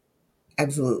it.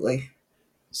 Absolutely.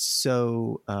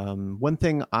 So one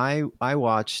thing I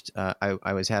watched,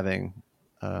 I was having,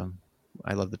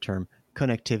 I love the term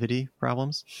connectivity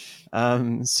problems.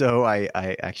 So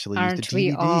I actually used a Aren't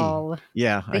we DVD. all?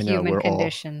 Yeah, The I know human we're all.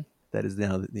 condition. That is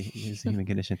now the human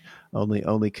condition.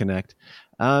 Only connect.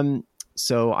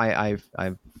 So I've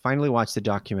finally watched the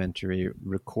documentary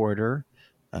Recorder,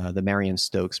 the Marion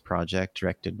Stokes project,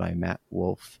 directed by Matt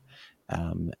Wolf,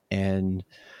 and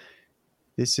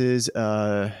this is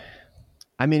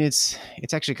I mean, it's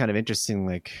actually kind of interesting,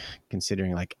 like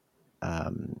considering like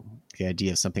the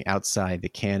idea of something outside the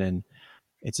canon.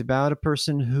 It's about a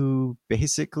person who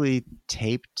basically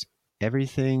taped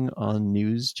everything on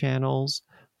news channels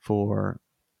for,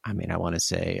 I mean, I want to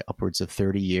say upwards of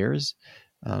 30 years.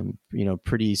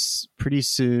 Pretty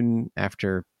soon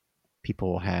after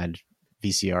people had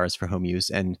VCRs for home use,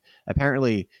 and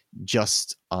apparently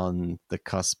just on the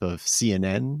cusp of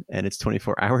CNN and its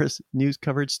 24 hours news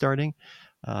coverage starting,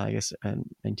 I guess in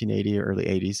 1980 or early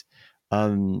 80s.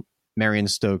 Marion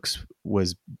Stokes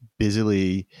was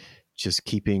busily just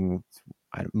keeping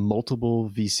multiple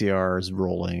VCRs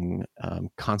rolling,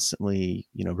 constantly,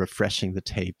 refreshing the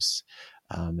tapes,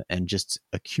 and just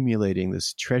accumulating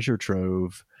this treasure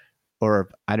trove, or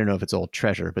I don't know if it's all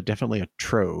treasure, but definitely a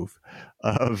trove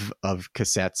of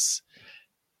cassettes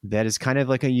that is kind of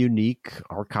like a unique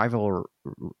archival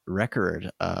record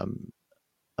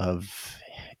of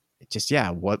just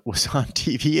what was on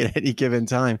TV at any given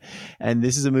time. And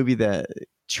this is a movie that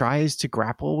tries to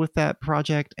grapple with that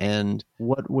project and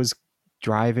what was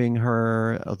driving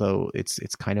her, although it's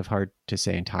kind of hard to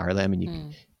say entirely. I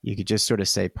mean, you could just sort of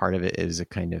say part of it is a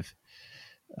kind of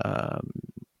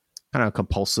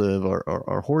compulsive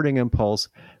or hoarding impulse,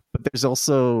 but there's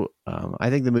also I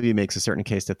think the movie makes a certain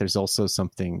case that there's also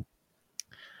something,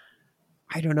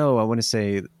 I don't know, I want to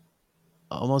say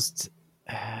almost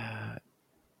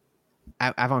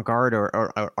avant-garde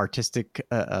or artistic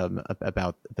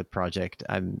about the project.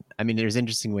 I mean, there's an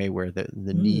interesting way where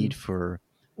the need for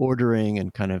ordering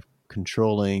and kind of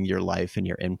controlling your life and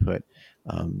your input.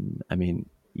 I mean,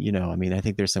 I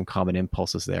think there's some common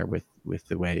impulses there with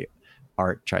the way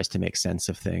art tries to make sense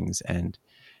of things, and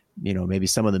maybe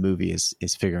some of the movie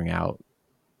is figuring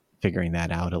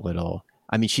that out a little.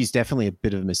 I mean, she's definitely a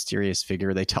bit of a mysterious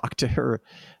figure. They talk to her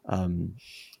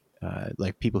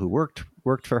like people who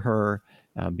worked for her,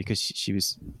 because she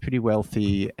was pretty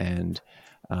wealthy, and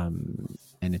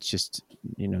it's just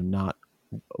not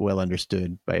well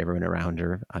understood by everyone around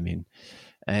her. I mean,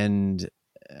 and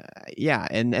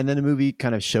and then the movie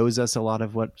kind of shows us a lot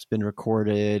of what's been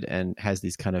recorded and has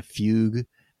these kind of fugue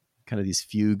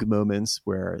moments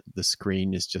where the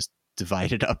screen is just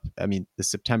divided up. I mean, the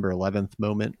September 11th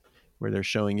moment where they're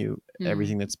showing you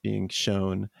everything that's being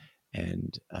shown,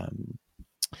 and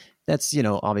that's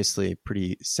obviously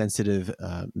pretty sensitive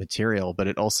material, but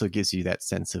it also gives you that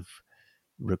sense of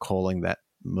recalling that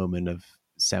moment of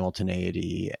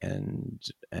simultaneity and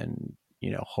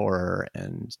horror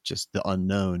and just the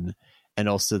unknown, and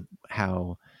also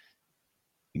how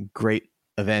great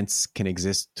events can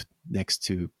exist next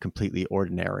to completely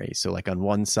ordinary. So like on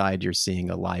one side you're seeing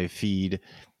a live feed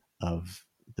of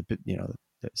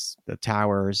the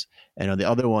towers, and on the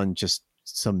other one just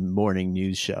some morning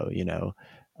news show,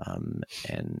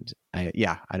 and I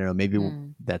don't know, maybe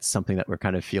that's something that we're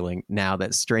kind of feeling now,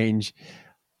 that strange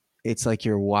it's like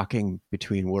you're walking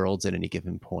between worlds at any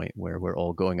given point, where we're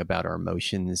all going about our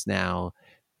motions now,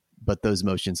 but those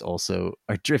motions also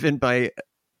are driven by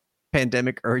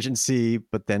pandemic urgency,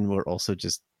 but then we're also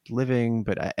just living.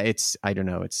 But I don't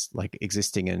know, it's like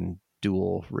existing in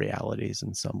dual realities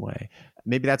in some way.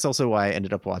 Maybe that's also why I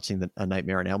ended up watching A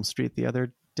Nightmare on Elm Street the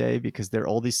other day, because there are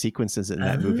all these sequences in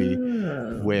that movie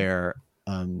where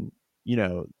you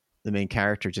know, the main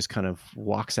character just kind of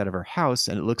walks out of her house,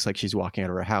 and it looks like she's walking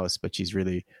out of her house, but she's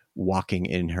really walking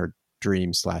in her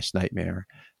dream/nightmare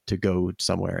to go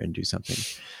somewhere and do something.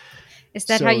 Is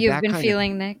that how you've been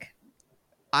feeling, Nick?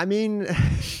 I mean,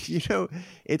 you know,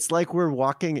 it's like we're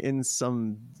walking in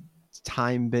some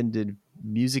time-bended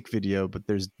music video, but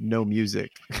there's no music.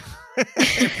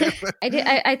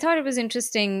 I thought it was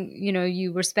interesting. You know,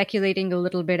 you were speculating a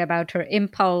little bit about her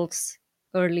impulse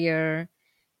earlier,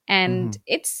 and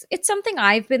it's something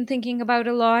I've been thinking about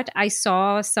a lot. I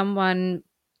saw someone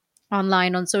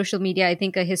online on social media, I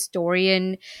think a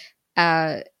historian,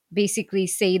 basically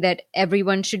say that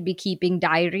everyone should be keeping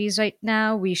diaries right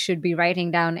now. We should be writing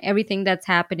down everything that's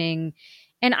happening.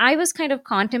 And I was kind of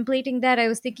contemplating that. I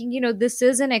was thinking, you know, this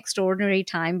is an extraordinary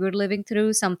time we're living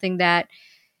through, something that,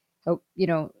 you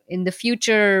know, in the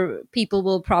future, people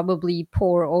will probably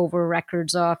pore over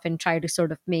records of and try to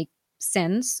sort of make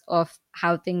sense of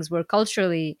how things were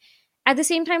culturally. At the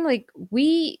same time, like,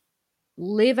 we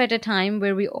live at a time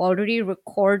where we already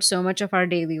record so much of our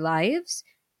daily lives.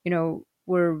 You know,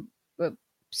 we're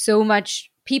so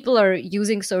much, people are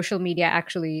using social media,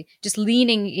 actually just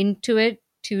leaning into it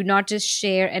to not just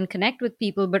share and connect with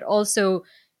people, but also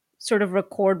sort of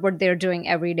record what they're doing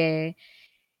every day.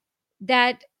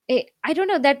 That I don't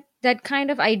know, that kind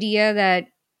of idea that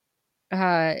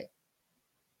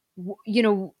you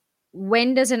know,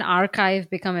 when does an archive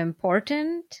become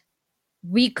important?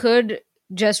 We could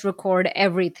just record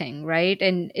everything, right?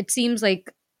 And it seems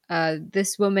like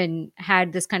this woman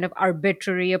had this kind of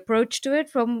arbitrary approach to it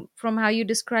from how you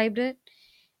described it.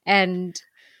 And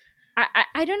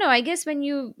I don't know, I guess when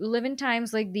you live in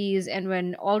times like these, and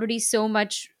when already so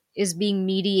much is being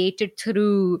mediated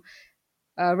through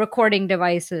recording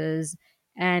devices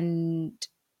and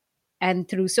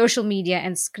through social media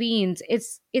and screens,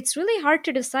 it's really hard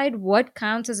to decide what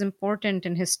counts as important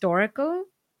and historical.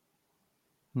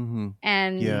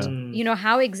 And Yeah. you know,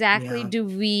 how exactly Yeah. do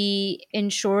we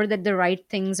ensure that the right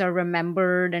things are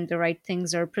remembered and the right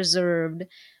things are preserved,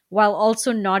 while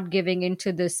also not giving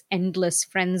into this endless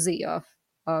frenzy of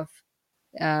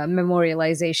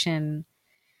memorialization?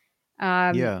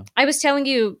 Yeah. I was telling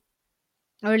you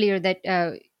earlier that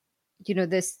you know,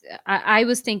 this, I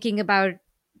was thinking about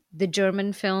the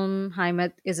German film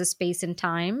Heimat is a Space and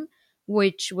Time,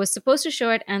 which was supposed to show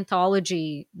at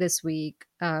Anthology this week,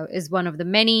 is one of the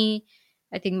many,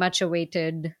 I think, much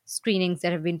awaited screenings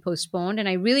that have been postponed. And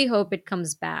I really hope it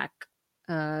comes back,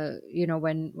 you know,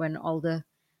 when all the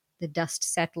dust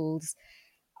settles.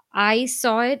 I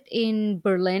saw it in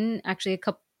Berlin actually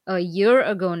a year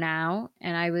ago now,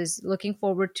 and I was looking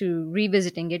forward to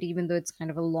revisiting it, even though it's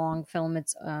kind of a long film.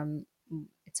 It's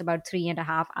about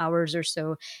 3.5 hours or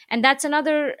so, and that's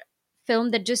another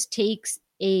film that just takes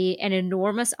an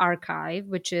enormous archive,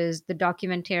 which is the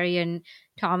documentarian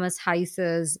Thomas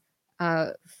Heisse's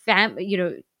you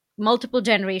know, multiple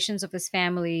generations of his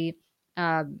family,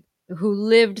 who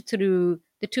lived through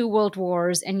the two world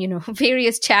wars and, you know,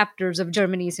 various chapters of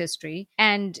Germany's history.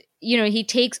 And, you know, he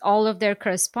takes all of their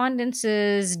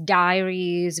correspondences,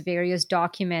 diaries, various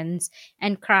documents,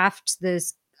 and crafts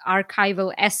this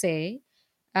archival essay,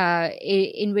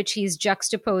 in which he's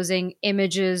juxtaposing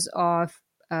images of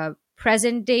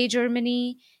present day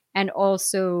Germany and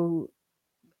also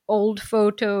old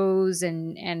photos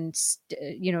and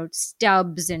you know,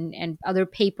 stubs and other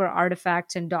paper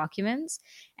artifacts and documents.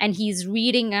 And he's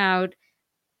reading out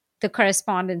the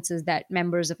correspondences that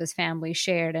members of his family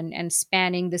shared, and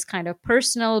spanning this kind of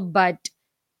personal but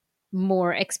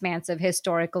more expansive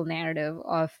historical narrative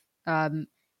of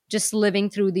just living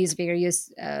through these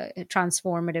various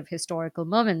transformative historical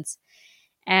moments.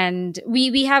 And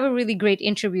we have a really great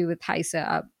interview with Heise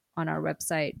up on our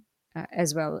website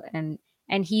as well.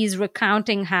 And he's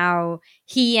recounting how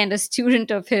he and a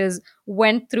student of his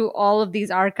went through all of these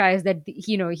archives that,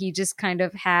 you know, he just kind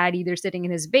of had either sitting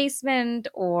in his basement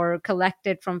or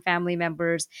collected from family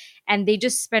members, and they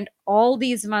just spent all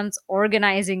these months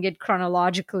organizing it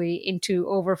chronologically into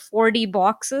over 40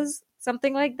 boxes,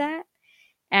 something like that.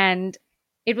 And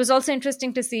it was also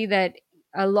interesting to see that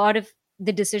a lot of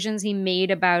the decisions he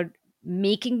made about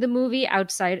making the movie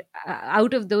out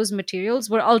of those materials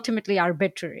were ultimately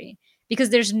arbitrary, because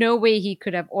there's no way he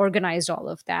could have organized all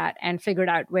of that and figured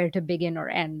out where to begin or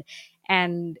end.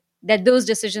 And that those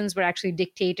decisions were actually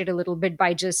dictated a little bit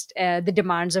by just the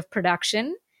demands of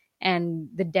production and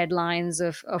the deadlines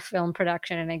of film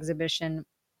production and exhibition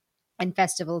and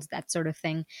festivals, that sort of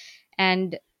thing.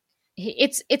 And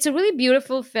it's a really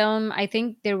beautiful film. I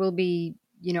think there will be,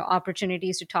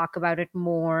 opportunities to talk about it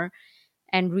more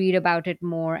and read about it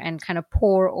more and kind of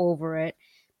pore over it.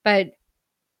 But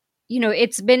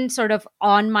it's been sort of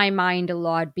on my mind a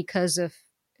lot because of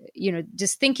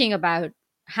just thinking about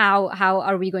how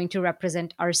are we going to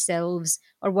represent ourselves,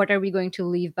 or what are we going to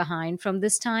leave behind from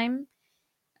this time,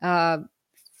 uh,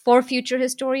 for future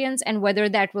historians, and whether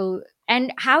that will,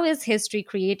 and how is history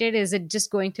created? Is it just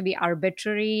going to be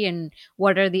arbitrary, and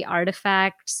what are the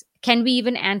artifacts? Can we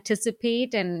even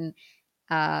anticipate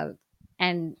uh,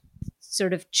 and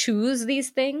sort of choose these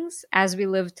things as we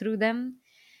live through them?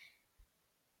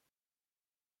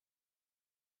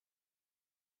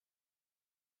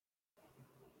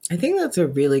 I think that's a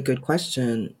really good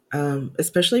question,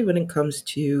 especially when it comes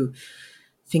to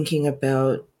thinking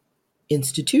about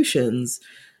institutions,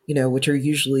 which are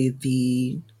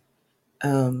usually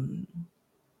um,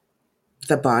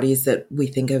 the bodies that we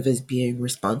think of as being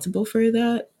responsible for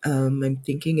that. I'm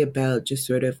thinking about just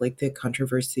sort of like the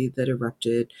controversy that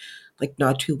erupted like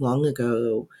not too long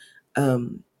ago,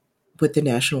 um, with the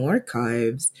National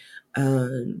Archives,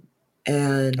 um, Oh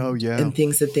and yeah. and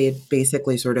things that they had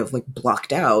basically sort of like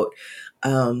blocked out,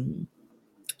 um,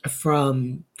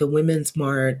 from the Women's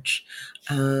March,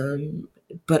 um,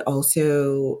 but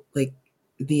also like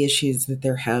the issues that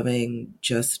they're having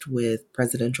just with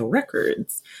presidential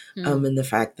records, Hmm. and the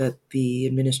fact that the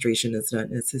administration is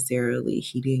not necessarily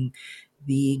heeding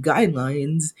the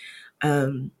guidelines,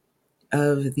 um,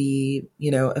 of the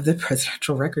of the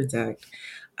Presidential Records Act.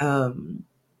 Um,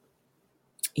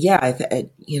 yeah,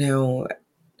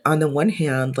 on the one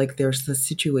hand, like there's the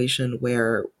situation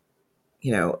where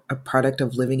a product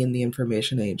of living in the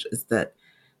information age is that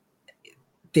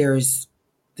there's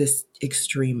this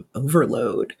extreme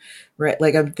overload, right?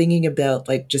 Like I'm thinking about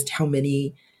like just how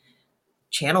many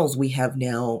channels we have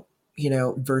now,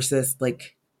 versus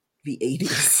like the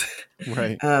 80s.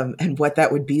 Right. And what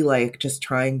that would be like just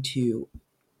trying to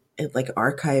like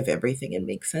archive everything and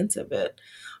make sense of it.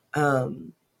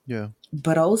 Um, Yeah.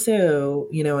 but also,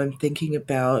 I'm thinking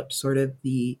about sort of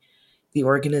the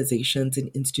organizations and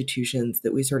institutions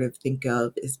that we sort of think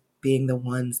of as being the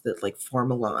ones that like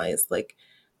formalize like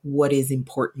what is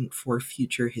important for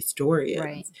future Right.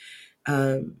 historians.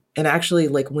 And actually,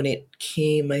 like when it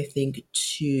came, I think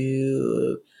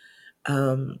to,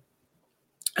 um,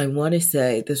 I want to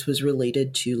say this was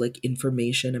related to like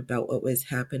information about what was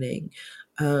happening,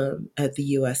 at the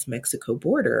U.S. Mexico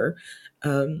border.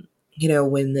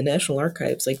 When the National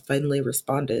Archives like finally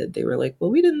responded, they were like, "Well,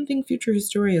 we didn't think future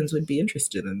historians would be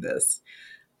interested in this."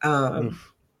 Um,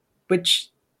 Oof. which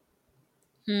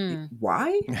Hmm.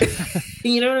 why?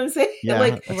 You know what I'm saying? Yeah,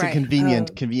 Like, that's a Right.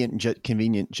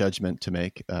 convenient judgment to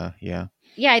make. Yeah.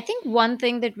 Yeah, I think one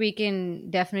thing that we can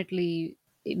definitely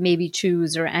maybe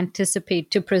choose or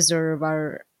anticipate to preserve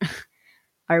are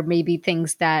maybe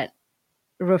things that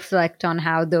reflect on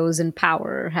how those in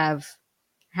power have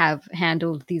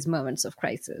handled these moments of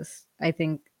crisis. I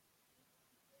think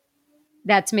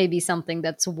that's maybe something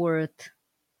that's worth,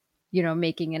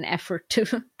 making an effort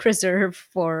to preserve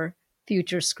for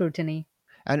future scrutiny.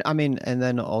 And I mean, and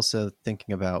then also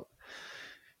thinking about,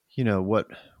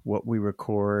 what we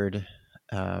record,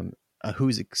 um,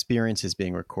 whose experience is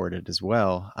being recorded as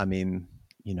well. I mean,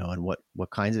 and what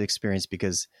kinds of experience,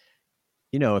 because,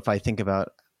 if I think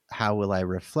about how will I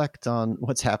reflect on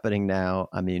what's happening now,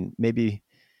 I mean, maybe,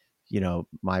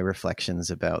 my reflections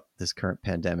about this current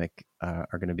pandemic are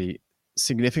going to be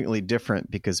significantly different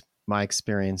because my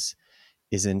experience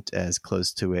isn't as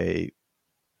close to a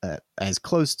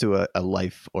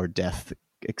life or death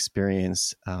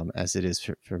experience as it is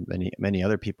for many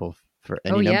other people for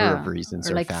Oh any number of yeah, reasons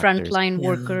or or like factors. frontline yeah.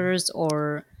 workers,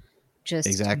 or just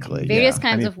Exactly. Mhm. various Yeah. I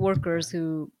kinds mean, of workers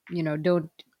who, don't,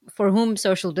 for whom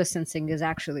social distancing is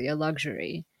actually a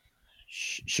luxury.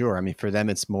 sure. I mean, for them,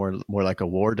 it's more like a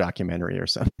war documentary or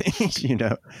something.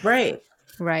 Right.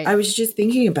 Right. I was just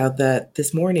thinking about that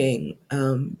this morning,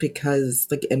 because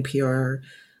like NPR,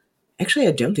 actually,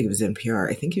 I don't think it was NPR.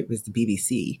 I think it was the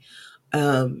BBC,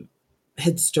 um,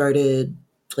 had started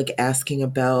like asking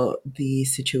about the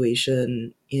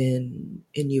situation in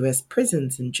U.S.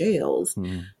 prisons and jails,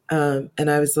 Hmm. and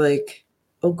I was like,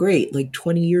 "Oh, great! Like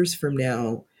 20 years from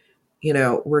now,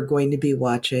 we're going to be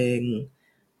watching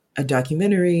a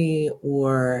documentary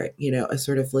or a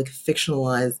sort of like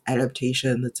fictionalized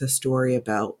adaptation that's a story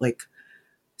about like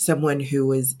someone who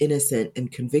was innocent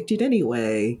and convicted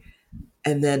anyway,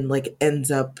 and then like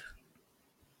ends up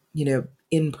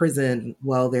in prison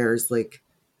while there's like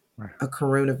a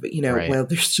Right. while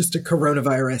there's just a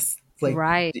coronavirus like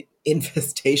Right.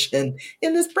 infestation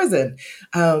in this prison.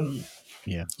 Um,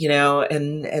 Yeah.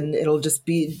 and it'll just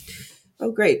be,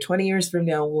 oh great, 20 years from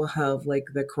now we'll have like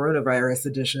the coronavirus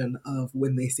edition of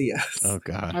When They See Us. Oh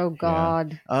God. Oh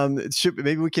God. Yeah.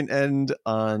 Maybe we can end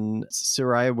on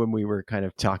Soraya. When we were kind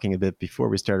of talking a bit before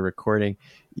we started recording,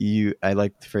 I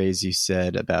like the phrase you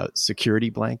said about security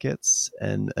blankets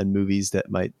and movies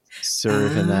that might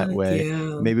serve in that way.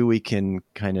 Yeah. Maybe we can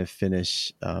kind of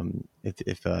finish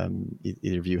if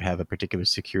either of you have a particular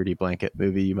security blanket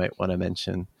movie you might want to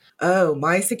mention. Oh,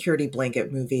 my security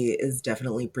blanket movie is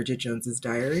definitely Bridget Jones's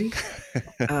Diary.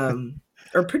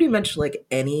 Or pretty much like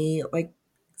any like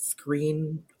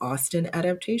screen Austen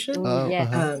adaptation. Ooh,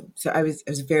 yes. So I was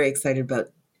very excited about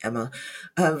Emma.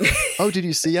 Did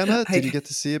you see Emma? Did you get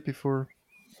to see it before?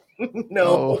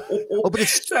 No. But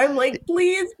it's... So I'm like,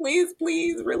 please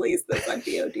release this on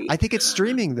VOD. I think it's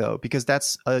streaming though, because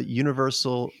that's a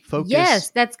universal focus.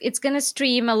 Yes, it's going to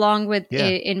stream along with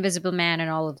Invisible Man and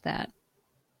all of that.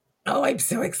 Oh, I'm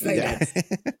so excited.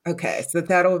 Yeah. Okay, so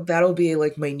that'll be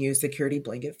like my new security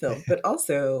blanket film. But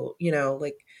also,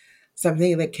 like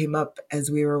something that came up as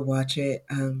we were watching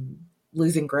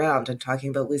Losing Ground and talking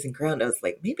about Losing Ground, I was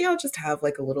like, maybe I'll just have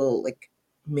like a little like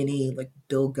mini like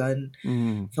Bill Gunn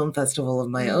film festival of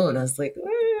my own. I was like,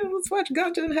 let's watch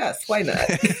Ganja and Hess. Why not?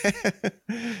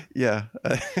 Yeah.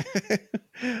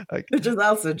 Which is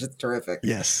also just terrific.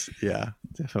 Yes. Yeah,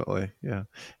 definitely. Yeah.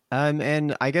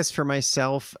 And I guess for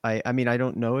myself, I mean, I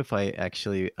don't know if I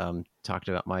actually talked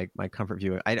about my comfort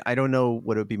viewing. I don't know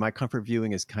what it would be. My comfort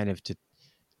viewing is kind of to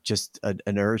just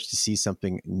an urge to see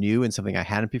something new and something I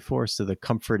hadn't before. So the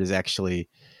comfort is actually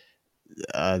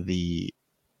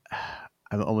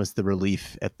almost the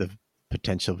relief at the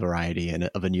potential variety and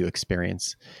of a new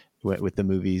experience with the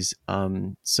movies.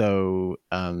 But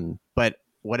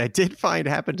what I did find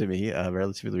happened to me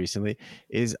relatively recently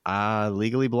is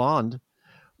Legally Blonde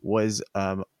was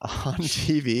on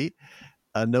TV,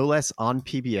 no less on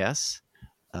PBS,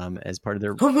 as part of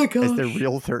their as their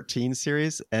Real 13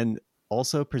 series, and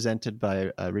also presented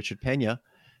by Richard Pena,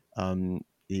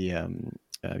 the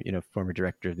former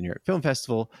director of the New York Film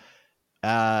Festival.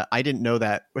 I didn't know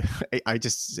that.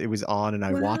 It was on and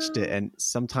I watched it. And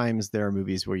sometimes there are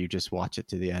movies where you just watch it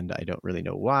to the end. I don't really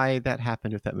know why that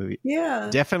happened with that movie. Yeah,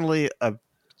 definitely a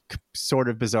sort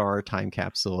of bizarre time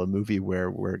capsule, a movie where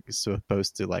we're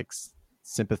supposed to like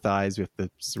sympathize with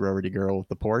the sorority girl with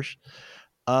the Porsche.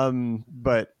 Kind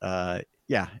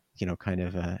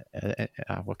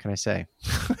of what can I say?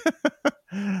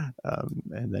 And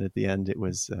then at the end it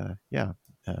was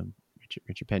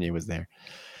Richard Pena was there.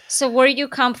 So were you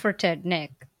comforted,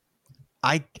 Nick?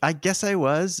 I guess I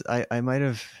was. I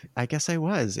guess I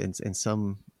was in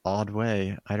some odd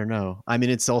way. I don't know. I mean,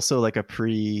 it's also like a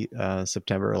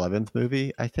September 11th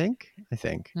movie, I think.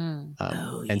 And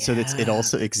so it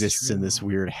also exists in this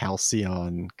weird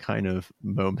halcyon kind of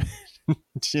moment.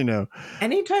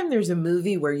 Anytime there's a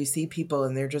movie where you see people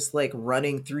and they're just like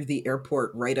running through the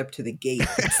airport right up to the gate,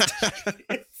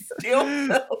 it still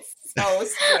feels so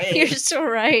strange. You're so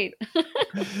right.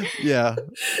 Yeah,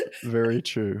 very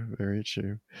true. Very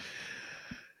true.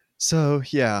 So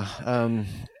yeah,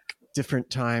 different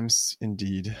times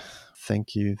indeed.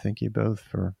 Thank you both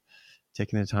for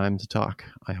taking the time to talk.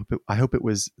 I hope it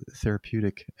was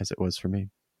therapeutic as it was for me.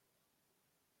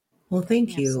 Well,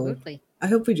 thank you. Absolutely. I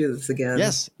hope we do this again.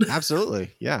 Yes,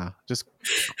 absolutely. Yeah. Just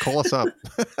call us up.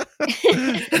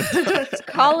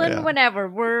 Call in whenever.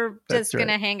 We're just going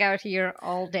to hang out here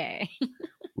all day.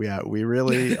 Yeah, we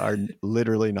really are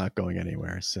literally not going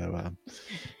anywhere. So,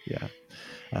 yeah.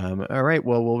 All right.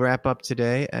 Well, we'll wrap up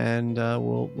today, and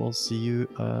we'll see you,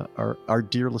 our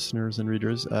dear listeners and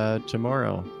readers,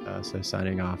 tomorrow. So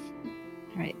signing off.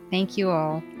 All right. Thank you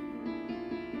all.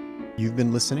 You've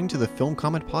been listening to the Film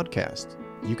Comment Podcast.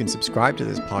 You can subscribe to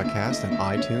this podcast on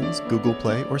iTunes, Google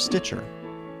Play, or Stitcher.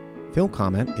 Film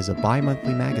Comment is a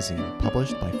bi-monthly magazine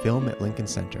published by Film at Lincoln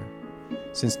Center.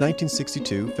 Since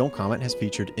 1962, Film Comment has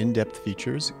featured in-depth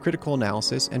features, critical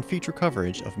analysis, and feature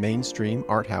coverage of mainstream,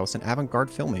 art house, and avant-garde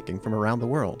filmmaking from around the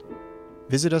world.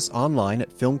 Visit us online at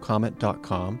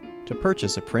filmcomment.com to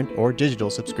purchase a print or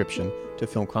digital subscription to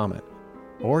Film Comment,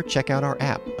 or check out our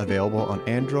app available on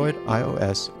Android,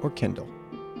 iOS, or Kindle.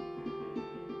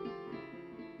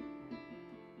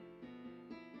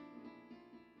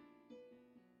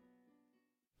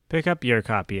 Pick up your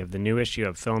copy of the new issue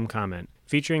of Film Comment,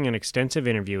 featuring an extensive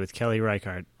interview with Kelly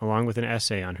Reichardt, along with an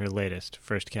essay on her latest,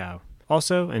 First Cow.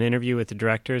 Also, an interview with the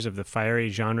directors of the fiery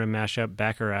genre mashup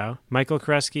Bacurau, Michael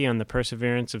Kresge on the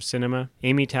perseverance of cinema,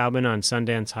 Amy Taubin on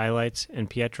Sundance highlights, and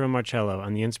Pietro Marcello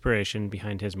on the inspiration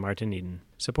behind his Martin Eden.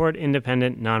 Support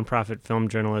independent, nonprofit film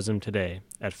journalism today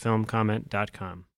at filmcomment.com.